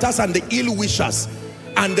backbiters and the ill wishers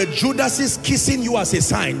and the Judases kissing you as a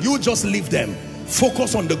sign. You just leave them.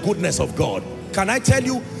 Focus on the goodness of God. Can I tell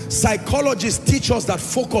you, psychologists teach us that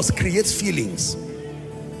focus creates feelings.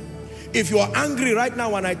 If you are angry right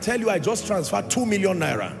now and I tell you I just transferred 2 million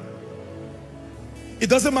naira, it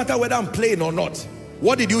doesn't matter whether I'm playing or not.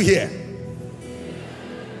 What did you hear?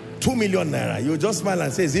 2 million naira. You just smile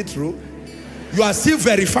and say, is it true? You are still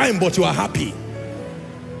verifying, but you are happy.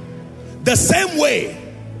 The same way,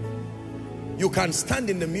 you can stand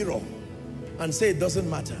in the mirror and say, it doesn't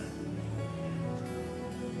matter.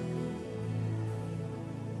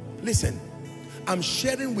 Listen, I'm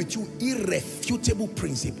sharing with you irrefutable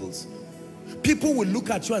principles. People will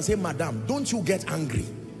look at you and say, madam, don't you get angry?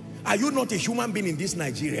 Are you not a human being in this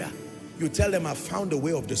Nigeria? You tell them, I found the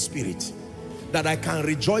way of the Spirit, that I can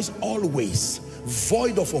rejoice always,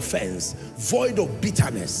 void of offense, void of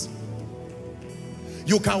bitterness.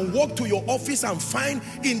 You can walk to your office and find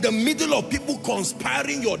in the middle of people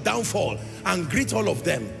conspiring your downfall and greet all of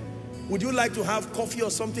them. Would you like to have coffee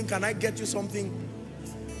or something? Can I get you something?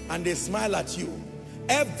 And they smile at you.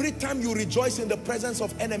 Every time you rejoice in the presence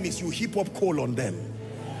of enemies, you heap up coal on them.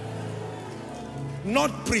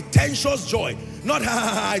 Not pretentious joy. Not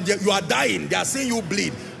you are dying, they are seeing you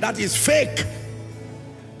bleed. That is fake.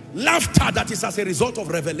 Laughter that is as a result of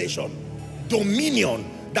revelation. Dominion,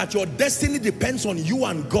 that your destiny depends on you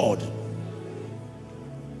and God.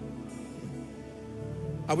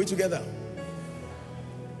 Are we together?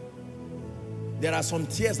 There are some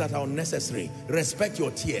tears that are unnecessary. Respect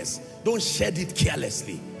your tears. Don't shed it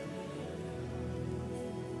carelessly.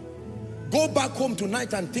 Go back home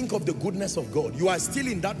tonight and think of the goodness of God. You are still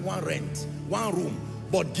in that one rent, one room,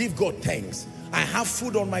 but give God thanks. I have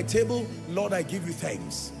food on my table. Lord, I give you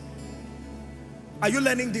thanks. Are you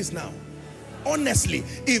learning this now? Honestly,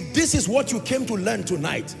 if this is what you came to learn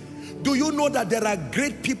tonight, do you know that there are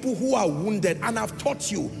great people who are wounded? And I've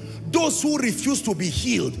taught you, those who refuse to be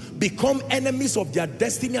healed become enemies of their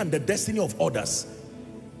destiny and the destiny of others.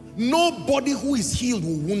 Nobody who is healed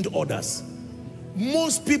will wound others.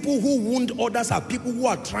 Most people who wound others are people who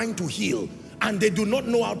are trying to heal and they do not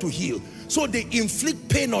know how to heal. So they inflict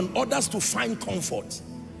pain on others to find comfort.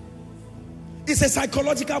 It's a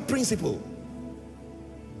psychological principle.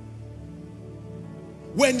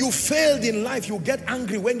 When you failed in life, you get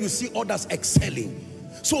angry when you see others excelling.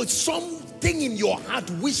 So it's something in your heart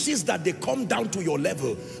wishes that they come down to your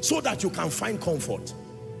level so that you can find comfort.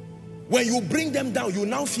 When you bring them down, you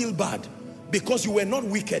now feel bad because you were not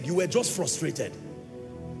wicked, you were just frustrated.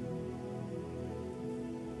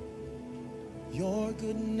 Your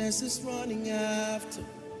goodness is running after.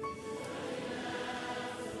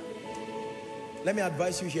 Let me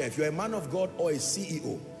advise you here, if you're a man of God or a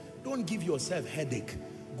CEO, don't give yourself headache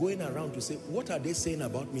going around to say, what are they saying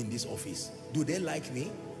about me in this office? Do they like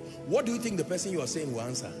me? What do you think the person you are saying will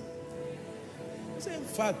answer? Say, in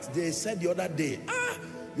fact, they said the other day,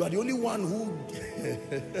 you are the only one who...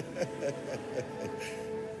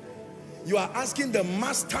 You are asking the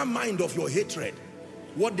mastermind of your hatred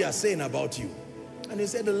what they are saying about you. And he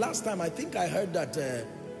said, the last time I think I heard that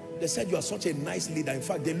they said you are such a nice leader. In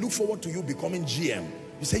fact, they look forward to you becoming GM.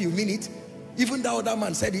 You say, you mean it? Even that other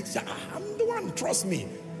man said it. Said, I'm the one, trust me.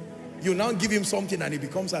 You now give him something and he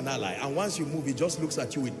becomes an ally. And once you move, he just looks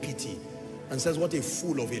at you with pity and says, what a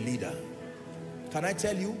fool of a leader. Can I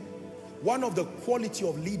tell you? One of the quality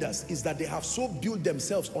of leaders is that they have so built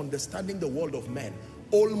themselves understanding the world of men,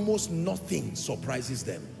 almost nothing surprises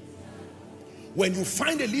them. When you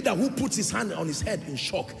find a leader who puts his hand on his head in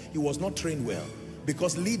shock, he was not trained well.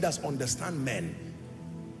 Because leaders understand men,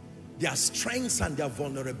 their strengths and their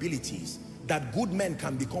vulnerabilities, that good men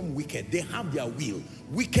can become wicked. They have their will.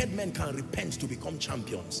 Wicked men can repent to become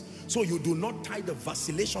champions. So you do not tie the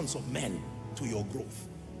vacillations of men to your growth.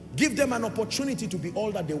 Give them an opportunity to be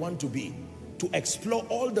all that they want to be, to explore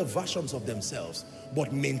all the versions of themselves,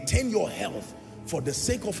 but maintain your health for the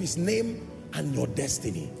sake of his name and your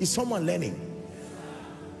destiny. Is someone learning?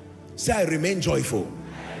 Say, I remain joyful.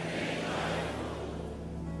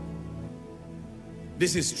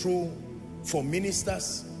 This is true for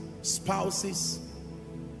ministers, spouses.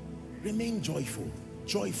 Remain joyful,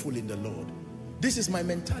 joyful in the Lord. This is my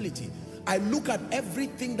mentality. I look at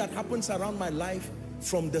everything that happens around my life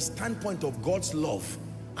from the standpoint of God's love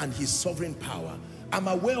and his sovereign power. I'm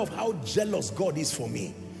aware of how jealous God is for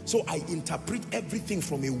me. So I interpret everything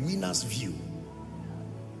from a winner's view.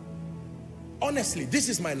 Honestly, this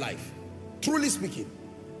is my life. Truly speaking.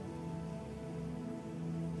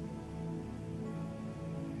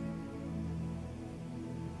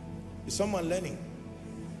 Is someone learning?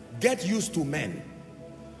 Get used to men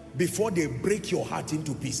before they break your heart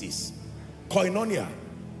into pieces. Koinonia,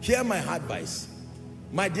 hear my advice.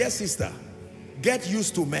 My dear sister, get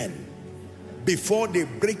used to men before they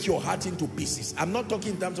break your heart into pieces. I'm not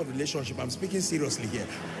talking in terms of relationship. I'm speaking seriously here.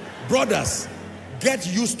 Brothers, get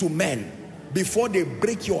used to men before they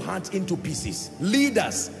break your heart into pieces.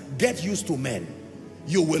 Leaders, get used to men.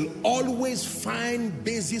 you will always find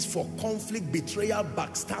basis for conflict, betrayal,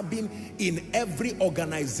 backstabbing in every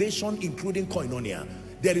organization, including Koinonia.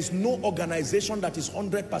 There is no organization that is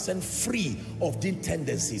 100% free of these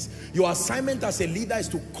tendencies. Your assignment as a leader is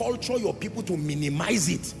to culture your people to minimize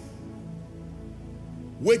it.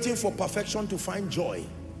 Waiting for perfection to find joy.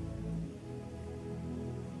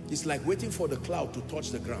 It's like waiting for the cloud to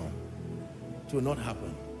touch the ground. It will not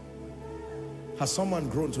happen. Has someone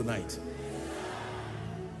grown tonight?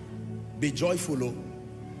 Be joyful. Oh.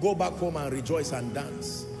 Go back home and rejoice and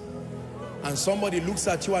dance. And somebody looks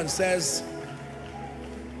at you and says,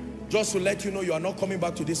 just to let you know, you are not coming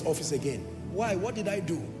back to this office again. Why? What did I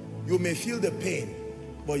do? You may feel the pain,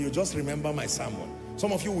 but you just remember my sermon.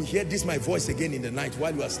 Some of you will hear my voice again in the night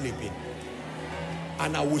while you are sleeping.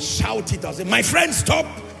 And I will shout it. I'll say, my friend, stop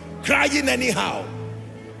crying anyhow.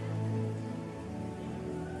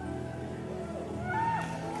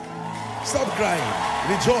 Stop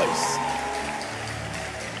crying. Rejoice.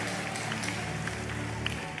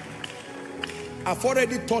 I've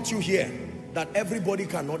already taught you here that everybody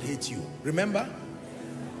cannot hate you. Remember?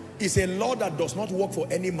 It's a law that does not work for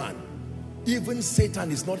any man. Even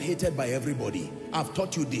Satan is not hated by everybody. I've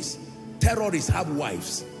taught you this. Terrorists have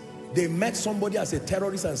wives. They met somebody as a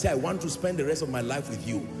terrorist and say, I want to spend the rest of my life with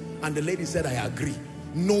you. And the lady said, I agree,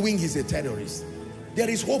 knowing he's a terrorist. There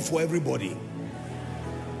is hope for everybody.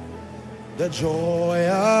 The joy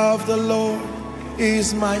of the Lord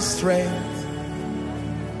is my strength.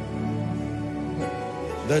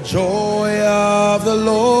 The joy of the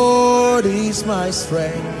Lord is my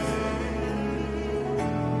strength.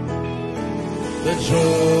 The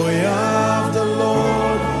joy of the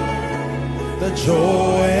Lord, the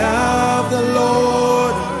joy of the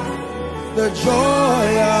Lord, the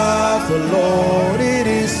joy of the Lord, it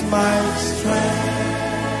is my strength.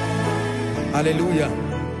 Hallelujah.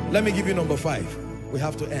 Let me give you number 5. We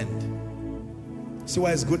have to end. See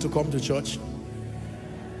why it's good to come to church?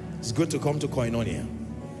 It's good to come to Koinonia.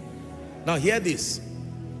 Now hear this.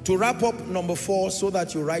 To wrap up number 4 so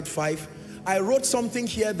that you write 5, I wrote something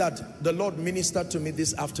here that the Lord ministered to me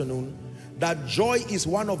this afternoon, that joy is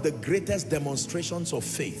one of the greatest demonstrations of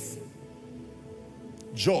faith.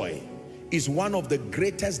 Joy is one of the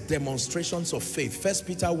greatest demonstrations of faith. 1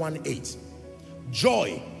 Peter 1:8.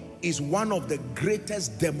 Joy is one of the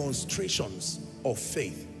greatest demonstrations of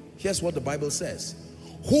faith. Here's what the Bible says.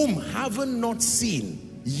 Whom having not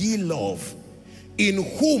seen ye love, in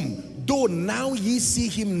whom though now ye see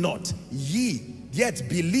him not, ye yet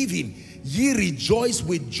believing, ye rejoice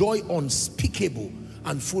with joy unspeakable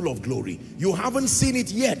and full of glory. You haven't seen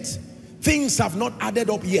it yet. Things have not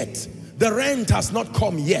added up yet. The rent has not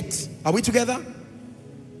come yet. Are we together?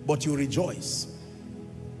 But you rejoice.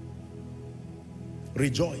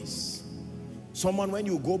 Rejoice. Someone, when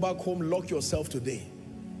you go back home, lock yourself today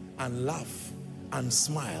and laugh and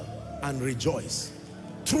smile and rejoice.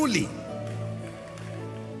 Truly.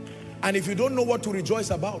 And if you don't know what to rejoice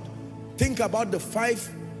about, think about the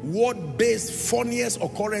 5 word-based funniest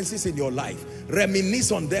occurrences in your life.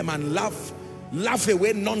 Reminisce on them and laugh. Laugh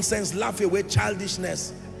away nonsense, laugh away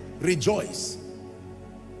childishness. Rejoice.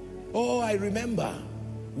 Oh, I remember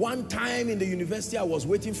one time in the university I was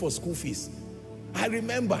waiting for school fees. I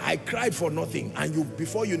remember I cried for nothing, and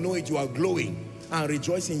before you know it, you are glowing and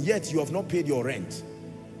rejoicing, yet you have not paid your rent.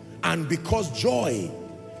 And because joy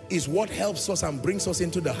is what helps us and brings us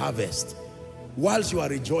into the harvest, whilst you are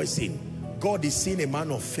rejoicing, God is seeing a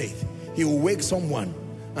man of faith. He will wake someone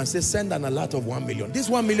and say, send an alert of 1 million. This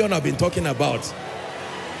 1 million I've been talking about,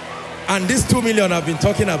 and this 2 million I've been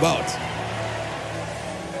talking about.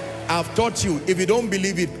 I've taught you, if you don't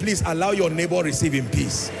believe it, please allow your neighbor receive in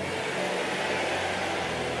peace.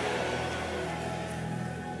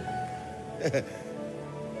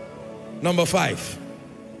 Number 5,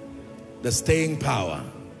 the staying power.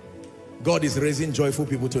 God is raising joyful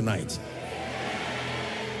people tonight.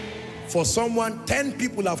 For someone, 10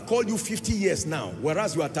 people have called you 50 years now,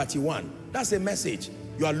 whereas you are 31. That's a message.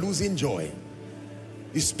 You are losing joy.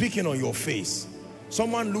 It's speaking on your face.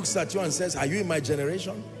 Someone looks at you and says, are you in my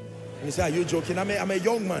generation? And you say, are you joking? I'm a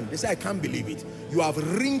young man. They say, I can't believe it. You have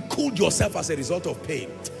wrinkled yourself as a result of pain.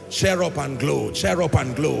 Cheer up and glow. Cheer up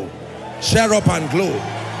and glow. Cheer up and glow.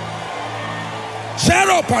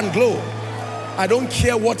 Cheer up and glow. I don't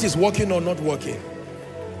care what is working or not working.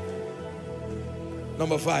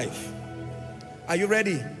 Number 5. Are you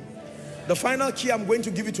ready? The final key I'm going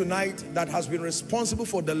to give you tonight that has been responsible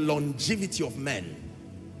for the longevity of men.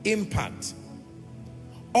 Impact.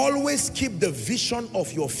 Always keep the vision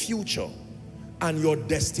of your future and your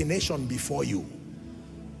destination before you.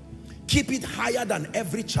 Keep it higher than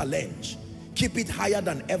every challenge. Keep it higher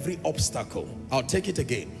than every obstacle. I'll take it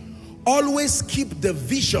again. Always keep the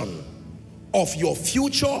vision of your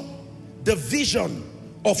future, the vision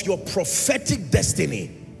of your prophetic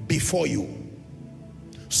destiny before you.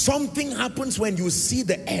 Something happens when you see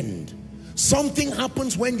the end. Something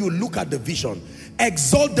happens when you look at the vision.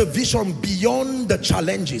 Exalt the vision beyond the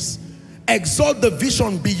challenges. Exalt the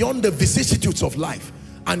vision beyond the vicissitudes of life.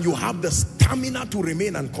 And you have the stamina to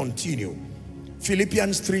remain and continue.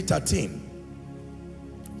 Philippians 3:13.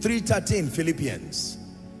 3:13, Philippians.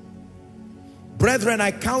 Brethren,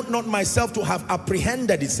 I count not myself to have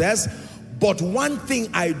apprehended, it says, but one thing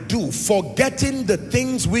I do, forgetting the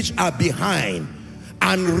things which are behind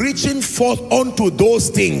and reaching forth unto those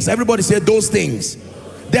things. Everybody say those things.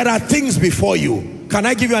 There are things before you. Can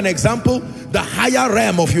I give you an example? The higher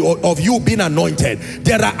realm of you being anointed.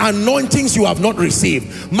 There are anointings you have not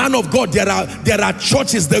received. Man of God, there are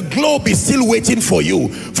churches. The globe is still waiting for you,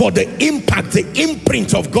 for the impact, the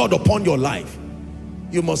imprint of God upon your life.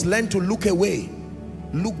 You must learn to look away,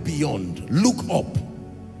 look beyond, look up.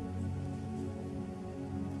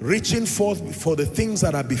 Reaching forth for the things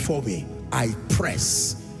that are before me, I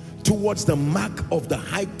press towards the mark of the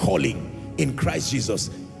high calling in Christ Jesus.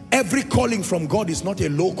 Every calling from God is not a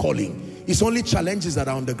low calling. It's only challenges that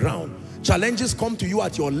are on the ground. Challenges come to you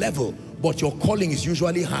at your level, but your calling is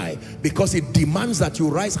usually high because it demands that you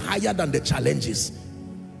rise higher than the challenges.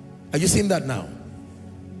 Are you seeing that now?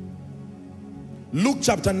 Luke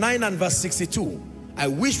chapter 9 and verse 62. I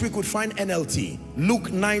wish we could find NLT.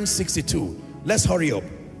 Luke 9:62. Let's hurry up.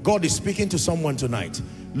 God is speaking to someone tonight.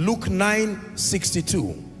 Luke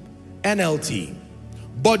 9:62. NLT.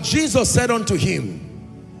 But Jesus said unto him,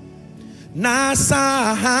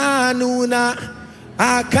 Nasa hanuna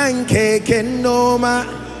akanke kenoma.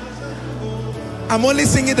 I'm only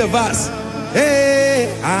singing the verse.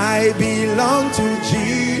 Hey, I belong to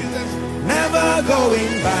Jesus, never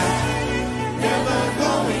going back. Never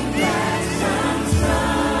going back.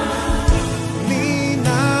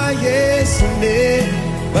 Nina Yesune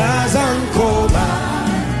Bazankoma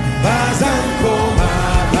Bazankoma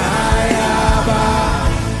Bayaba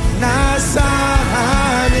Nasa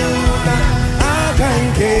Hanuna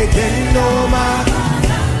Akanke Kenoma.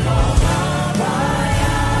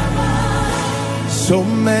 So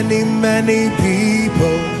many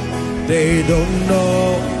people, they don't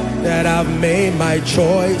know that I've made my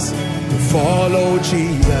choice to follow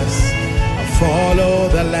Jesus. I follow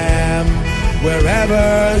the Lamb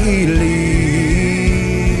wherever he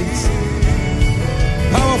leads.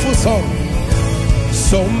 Powerful song.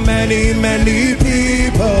 So many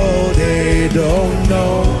people, they don't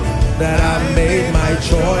know that I made my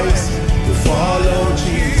choice to follow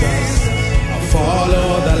Jesus. I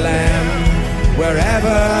follow the Lamb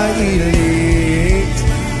wherever he leads.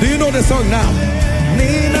 Do you know the song now?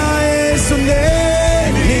 Nina Esune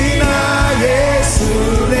Nina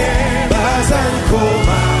Yesune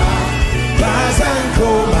Bazankoma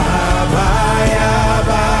Bazankoma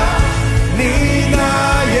Bayaba Nina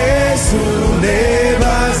Yesune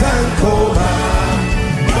Bazankoma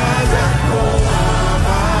Bazankoma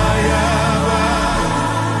Bayaba.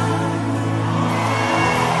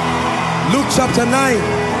 Luke chapter 9.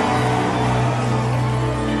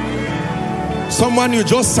 Someone, you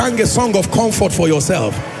just sang a song of comfort for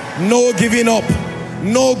yourself. No giving up,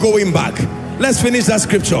 no going back. Let's finish that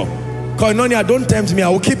scripture. Koinonia, don't tempt me. I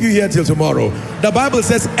will keep you here till tomorrow. The Bible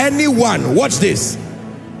says anyone, watch this,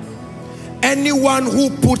 anyone who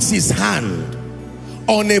puts his hand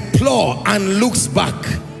on a plow and looks back,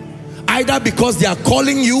 either because they are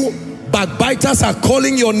calling you, backbiters are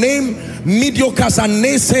calling your name, mediocres and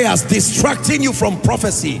naysayers distracting you from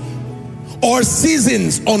prophecy, or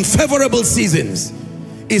seasons, unfavorable seasons,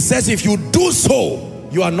 it says if you do so,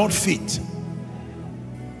 you are not fit.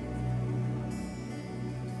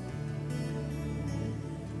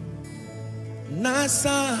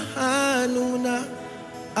 Nasa hanuna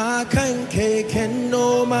akanke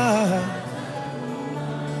kenoma.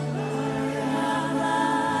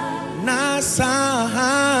 Nasa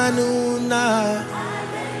hanuna.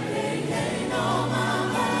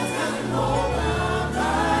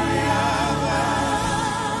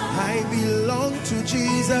 I belong to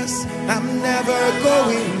Jesus. I'm never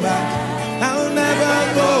going back. I'll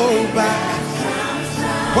never go back.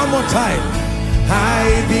 One more time.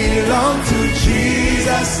 I belong to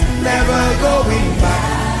Jesus, never going back,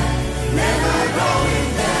 never going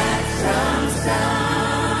back.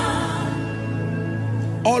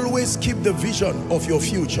 Always keep the vision of your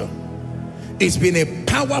future. It's been a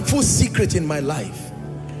powerful secret in my life.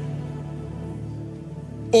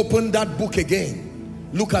 Open that book again.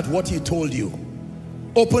 Look at what he told you.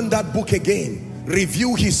 Open that book again.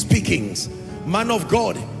 Review his speakings Man of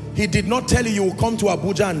God, he did not tell you you will come to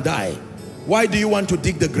Abuja and die. Why do you want to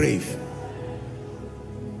dig the grave?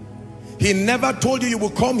 He never told you you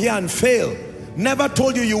will come here and fail. Never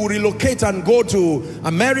told you you will relocate and go to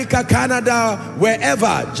America, Canada,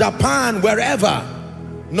 wherever, Japan, wherever.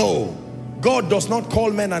 No. God does not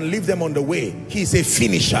call men and leave them on the way. He's a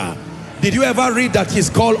finisher. Did you ever read that he's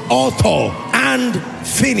called author and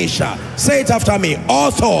finisher? Say it after me.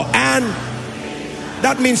 Author and...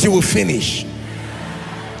 That means you will finish.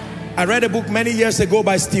 I read a book many years ago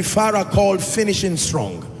by Steve Farrar called Finishing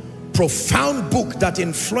Strong. Profound book that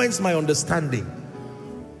influenced my understanding.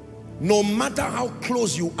 No matter how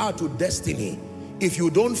close you are to destiny, if you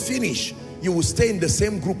don't finish, you will stay in the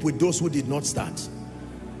same group with those who did not start.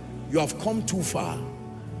 You have come too far.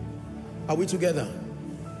 Are we together?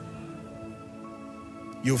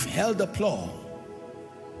 You've held the plow,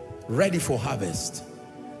 ready for harvest.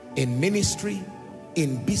 In ministry,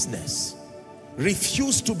 in business,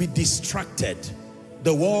 refuse to be distracted.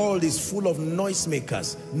 The world is full of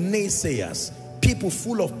noisemakers, naysayers, people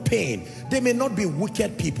full of pain. They may not be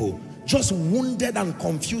wicked people, just wounded and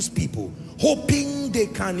confused people, hoping they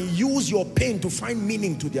can use your pain to find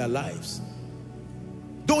meaning to their lives.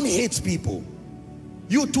 Don't hate people.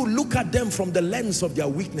 You too look at them from the lens of their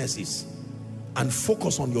weaknesses and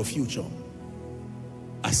focus on your future.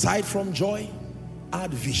 Aside from joy,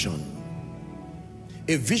 add vision.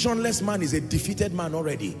 A visionless man is a defeated man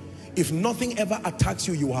already. If nothing ever attacks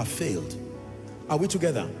you, you have failed. Are we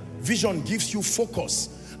together? Vision gives you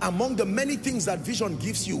focus. Among the many things that vision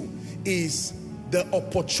gives you is the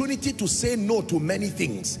opportunity to say no to many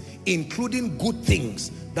things, including good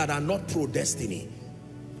things that are not pro-destiny.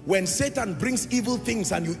 When Satan brings evil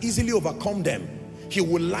things and you easily overcome them, he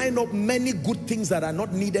will line up many good things that are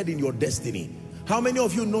not needed in your destiny. How many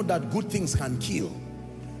of you know that good things can kill?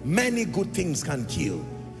 Many good things can kill.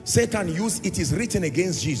 Satan used "it is written"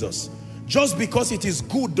 against Jesus. Just because it is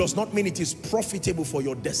good does not mean it is profitable for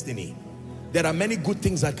your destiny. There are many good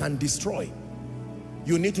things that can destroy.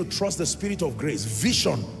 You need to trust the Spirit of grace.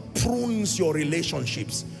 Vision prunes your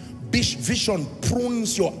relationships. Vision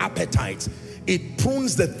prunes your appetites. It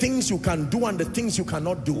prunes the things you can do and the things you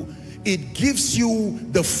cannot do. It gives you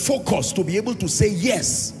the focus to be able to say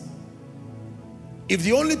yes. If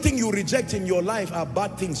the only thing you reject in your life are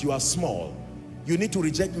bad things, you are small. You need to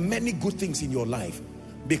reject many good things in your life.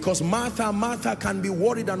 Because Martha can be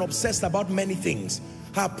worried and obsessed about many things.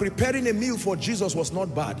 Her preparing a meal for Jesus was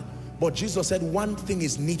not bad. But Jesus said one thing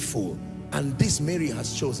is needful, and this Mary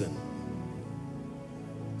has chosen.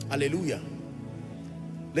 Hallelujah.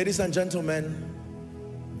 Ladies and gentlemen,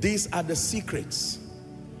 these are the secrets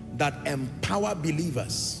that empower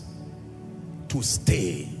believers to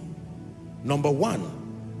stay. Number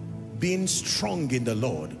one, being strong in the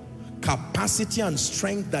Lord. Capacity and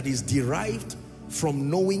strength that is derived from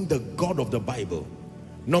knowing the God of the Bible.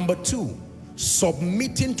 Number two,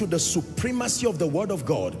 submitting to the supremacy of the Word of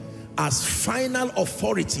God as final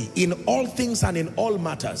authority in all things and in all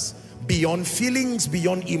matters, beyond feelings,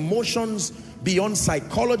 beyond emotions, beyond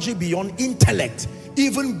psychology, beyond intellect,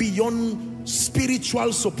 even beyond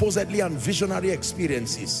spiritual supposedly and visionary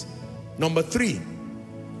experiences. Number three,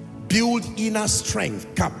 build inner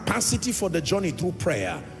strength, capacity for the journey through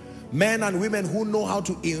prayer. Men and women who know how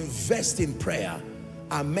to invest in prayer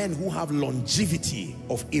are men who have longevity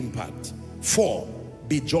of impact. Four,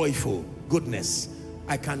 be joyful. Goodness,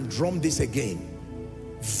 I can drum this again.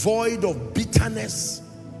 Void of bitterness,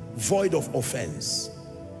 void of offense.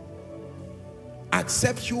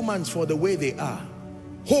 Accept humans for the way they are.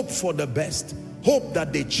 Hope for the best. Hope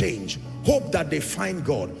that they change. Hope that they find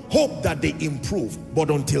God. Hope that they improve. But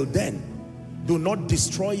until then, do not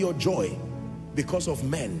destroy your joy because of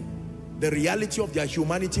men. The reality of their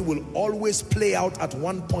humanity will always play out at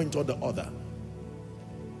one point or the other.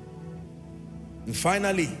 And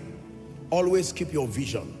finally, always keep your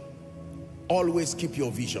vision. Always keep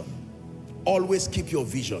your vision. Always keep your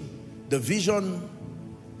vision. The vision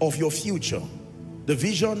of your future. The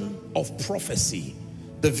vision of prophecy.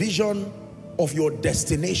 The vision of your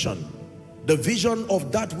destination. The vision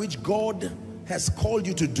of that which God has called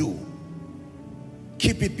you to do.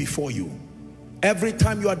 Keep it before you. Every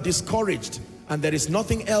time you are discouraged and there is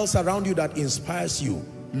nothing else around you that inspires you,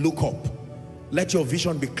 look up. Let your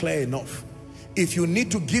vision be clear enough. If you need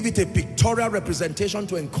to give it a pictorial representation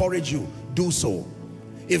to encourage you, do so.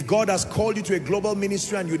 If God has called you to a global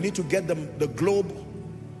ministry and you need to get the globe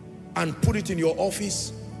and put it in your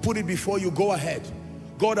office, put it before you, go ahead.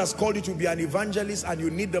 God has called you to be an evangelist and you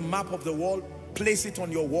need the map of the world, place it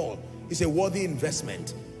on your wall. It's a worthy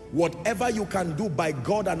investment. Whatever you can do by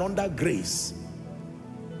God and under grace,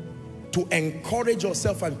 to encourage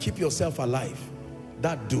yourself and keep yourself alive,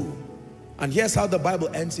 that do. And here's how the Bible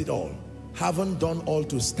ends it all. Haven't done all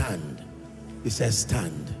to stand. It says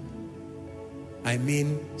stand. I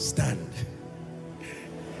mean stand.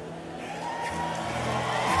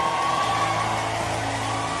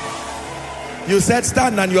 You said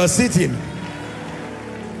stand and you are sitting.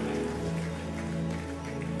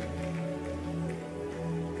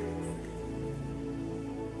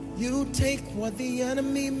 You take what the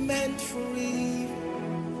enemy meant for evil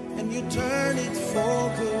and you turn it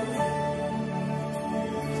for good.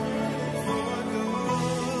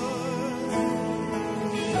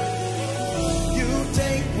 You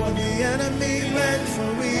take what the enemy meant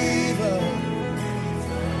for evil.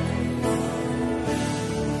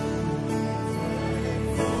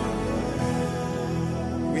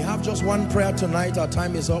 We have just one prayer tonight. Our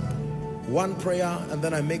time is up. One prayer, and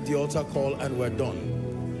then I make the altar call and we're done.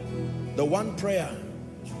 The one prayer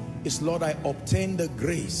is, Lord, I obtain the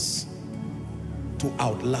grace to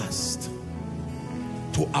outlast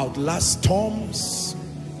storms,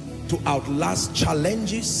 to outlast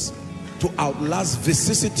challenges, to outlast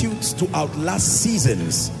vicissitudes, to outlast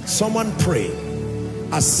seasons. Someone pray.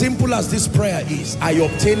 As simple as this prayer is, I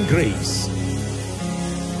obtain grace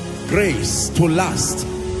to last.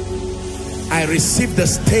 I receive the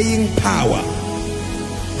staying power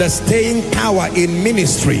in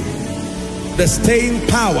ministry, the staying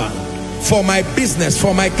power for my business,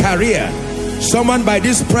 for my career. Someone, by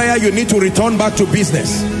this prayer, you need to return back to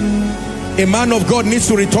business. A man of God needs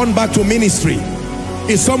to return back to ministry.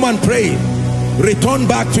 Is someone praying? Return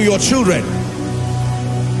back to your children.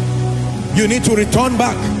 You need to return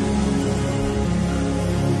back.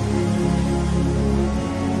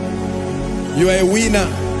 You are a winner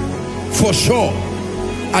for sure.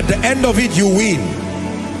 At the end of it, you win.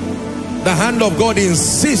 The hand of God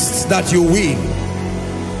insists that you win.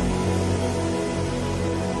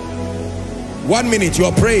 1 minute, you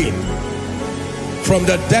are praying from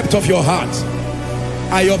the depth of your heart.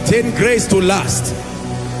 I obtain grace to last.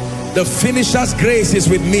 The finisher's grace is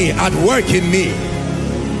with me, at work in me.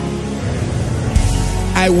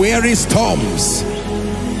 I weary storms.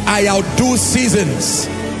 I outdo seasons.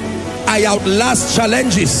 I outlast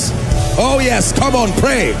challenges. Oh yes, come on,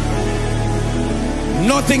 pray.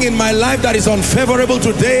 Nothing in my life that is unfavorable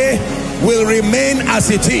today will remain as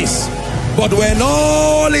it is. But when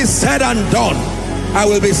all is said and done, I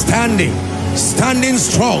will be standing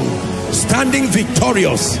strong, standing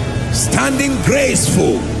victorious, standing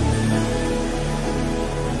graceful.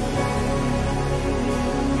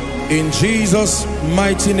 In Jesus'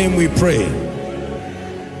 mighty name we pray.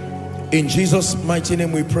 In Jesus' mighty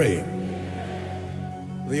name we pray.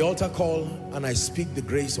 The altar call, and I speak the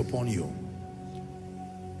grace upon you.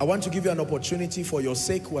 I want to give you an opportunity for your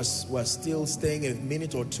sake. We're still staying a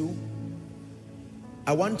minute or two.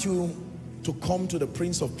 I want you to come to the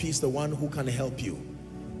Prince of Peace, the one who can help you.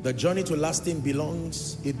 The journey to lasting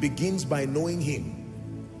begins by knowing him.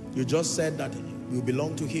 You just said that you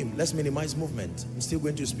belong to him. Let's minimize movement. I'm still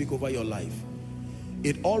going to speak over your life.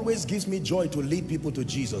 It always gives me joy to lead people to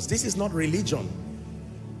Jesus. This is not religion.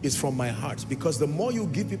 It's from my heart, because the more you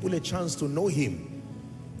give people a chance to know him,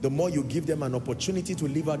 the more you give them an opportunity to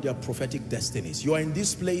live out their prophetic destinies. You are in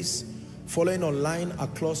this place, following online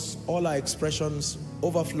across all our expressions,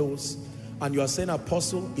 overflows, and you are saying,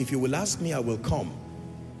 Apostle, if you will ask me, I will come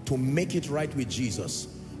to make it right with Jesus.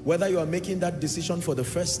 Whether you are making that decision for the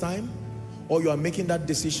first time, or you are making that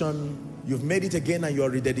decision, you've made it again and you are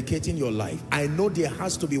rededicating your life. I know there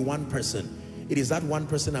has to be one person. It is that one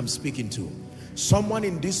person I'm speaking to. Someone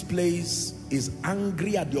in this place is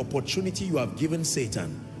angry at the opportunity you have given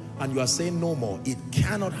Satan, and you are saying, no more, it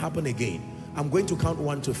cannot happen again. I'm going to count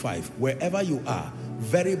 1 to 5. Wherever you are,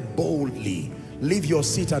 very boldly leave your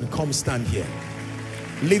seat and come stand here.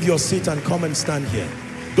 Leave your seat and come and stand here.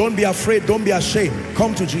 Don't be afraid, don't be ashamed.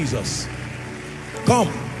 Come to Jesus. Come.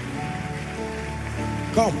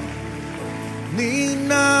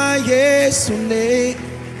 Nina Yesune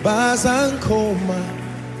Bazankoma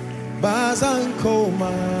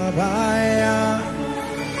Baya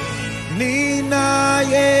Nina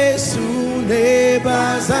Yesune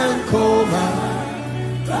Bazankoma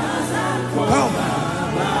Come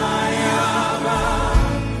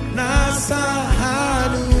Nasa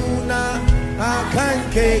Hanuna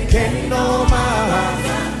Akanke Kenoma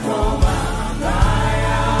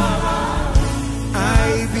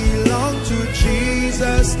I belong to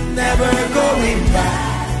Jesus, never going back.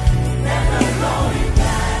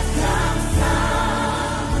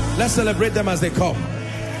 Let's celebrate them as they come.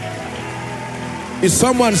 Is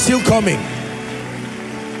someone still coming?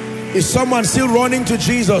 Is someone still running to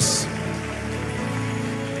Jesus?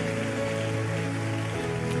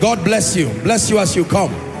 God bless you. Bless you as you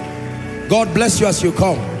come. God bless you as you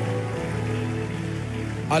come.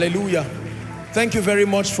 Hallelujah. Thank you very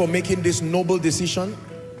much for making this noble decision.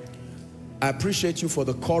 I appreciate you for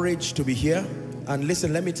the courage to be here. And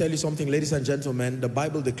listen, let me tell you something, ladies and gentlemen. The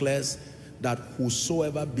Bible declares that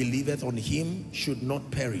whosoever believeth on him should not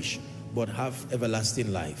perish, but have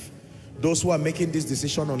everlasting life. Those who are making this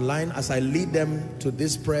decision online, as I lead them to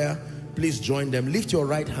this prayer, please join them. Lift your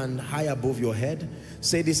right hand high above your head.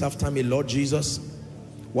 Say this after me. Lord Jesus.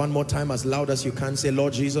 One more time, as loud as you can. Say,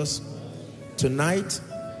 Lord Jesus, tonight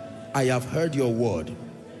I have heard your word.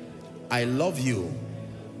 I love you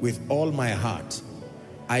with all my heart.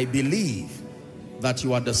 I believe that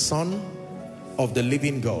you are the Son of the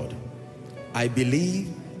living God. I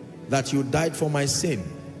believe that you died for my sin.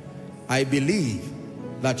 I believe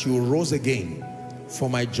that you rose again for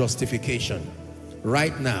my justification.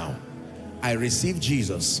 Right now, I receive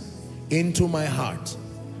Jesus into my heart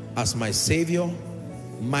as my Savior,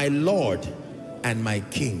 my Lord, and my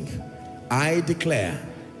King. I declare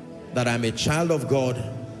that I'm a child of God.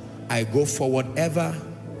 I go forward ever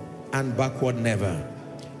and backward never.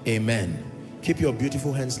 Amen. Keep your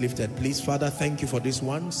beautiful hands lifted, please. Father, thank you for these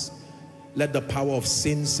ones. Let the power of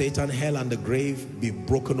sin, Satan, hell, and the grave be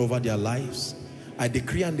broken over their lives. I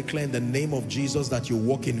decree and declare in the name of Jesus that you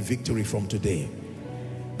walk in victory from today.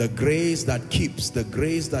 The grace that keeps, the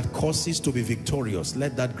grace that causes to be victorious,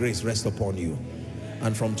 let that grace rest upon you.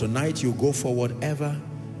 And from tonight you go forward ever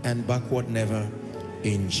and backward never.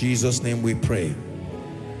 In Jesus' name we pray.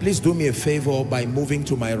 Please do me a favor by moving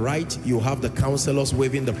to my right. You have the counselors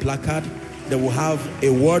waving the placard. They will have a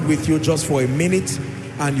word with you just for a minute,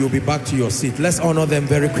 and you'll be back to your seat. Let's honor them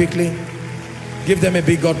very quickly. Give them a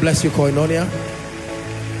big God bless you, Koinonia.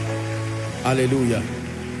 Hallelujah.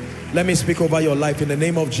 Let me speak over your life in the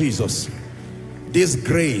name of Jesus. This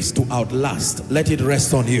grace to outlast, let it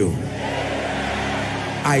rest on you.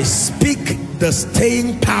 I speak the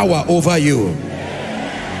staying power over you.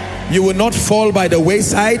 You will not fall by the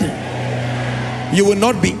wayside. You will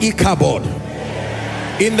not be Ichabod.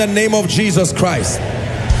 In the name of Jesus Christ.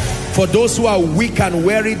 For those who are weak and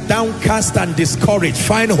weary, downcast and discouraged,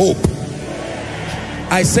 find hope.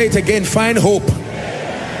 I say it again, find hope.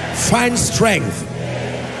 Find strength.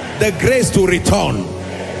 The grace to return.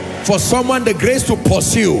 For someone, the grace to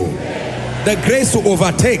pursue. The grace to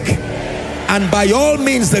overtake. And by all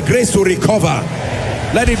means, the grace to recover.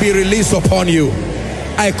 Let it be released upon you.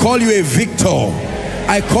 I call you a victor.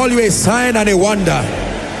 I call you a sign and a wonder.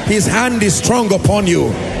 His hand is strong upon you.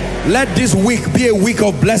 Let this week be a week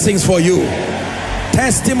of blessings for you.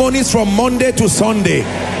 Testimonies from Monday to Sunday.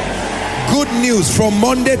 Good news from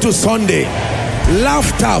Monday to Sunday.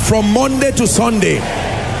 Laughter from Monday to Sunday.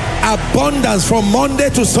 Abundance from Monday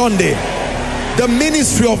to Sunday. The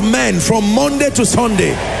ministry of men from Monday to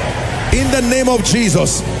Sunday. In the name of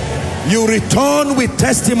Jesus, you return with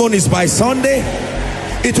testimonies by Sunday.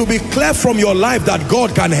 It will be clear from your life that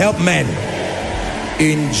God can help men.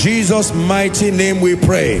 In Jesus' mighty name we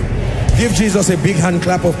pray. Give Jesus a big hand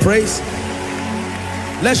clap of praise.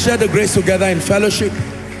 Let's share the grace together in fellowship.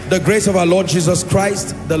 The grace of our Lord Jesus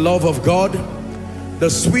Christ, the love of God, the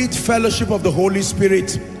sweet fellowship of the Holy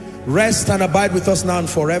Spirit rest and abide with us now and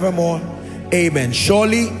forevermore. Amen.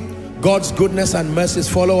 Surely God's goodness and mercies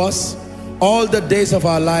follow us all the days of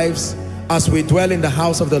our lives as we dwell in the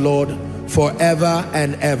house of the Lord forever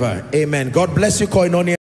and ever. Amen. God bless you, Koinonia.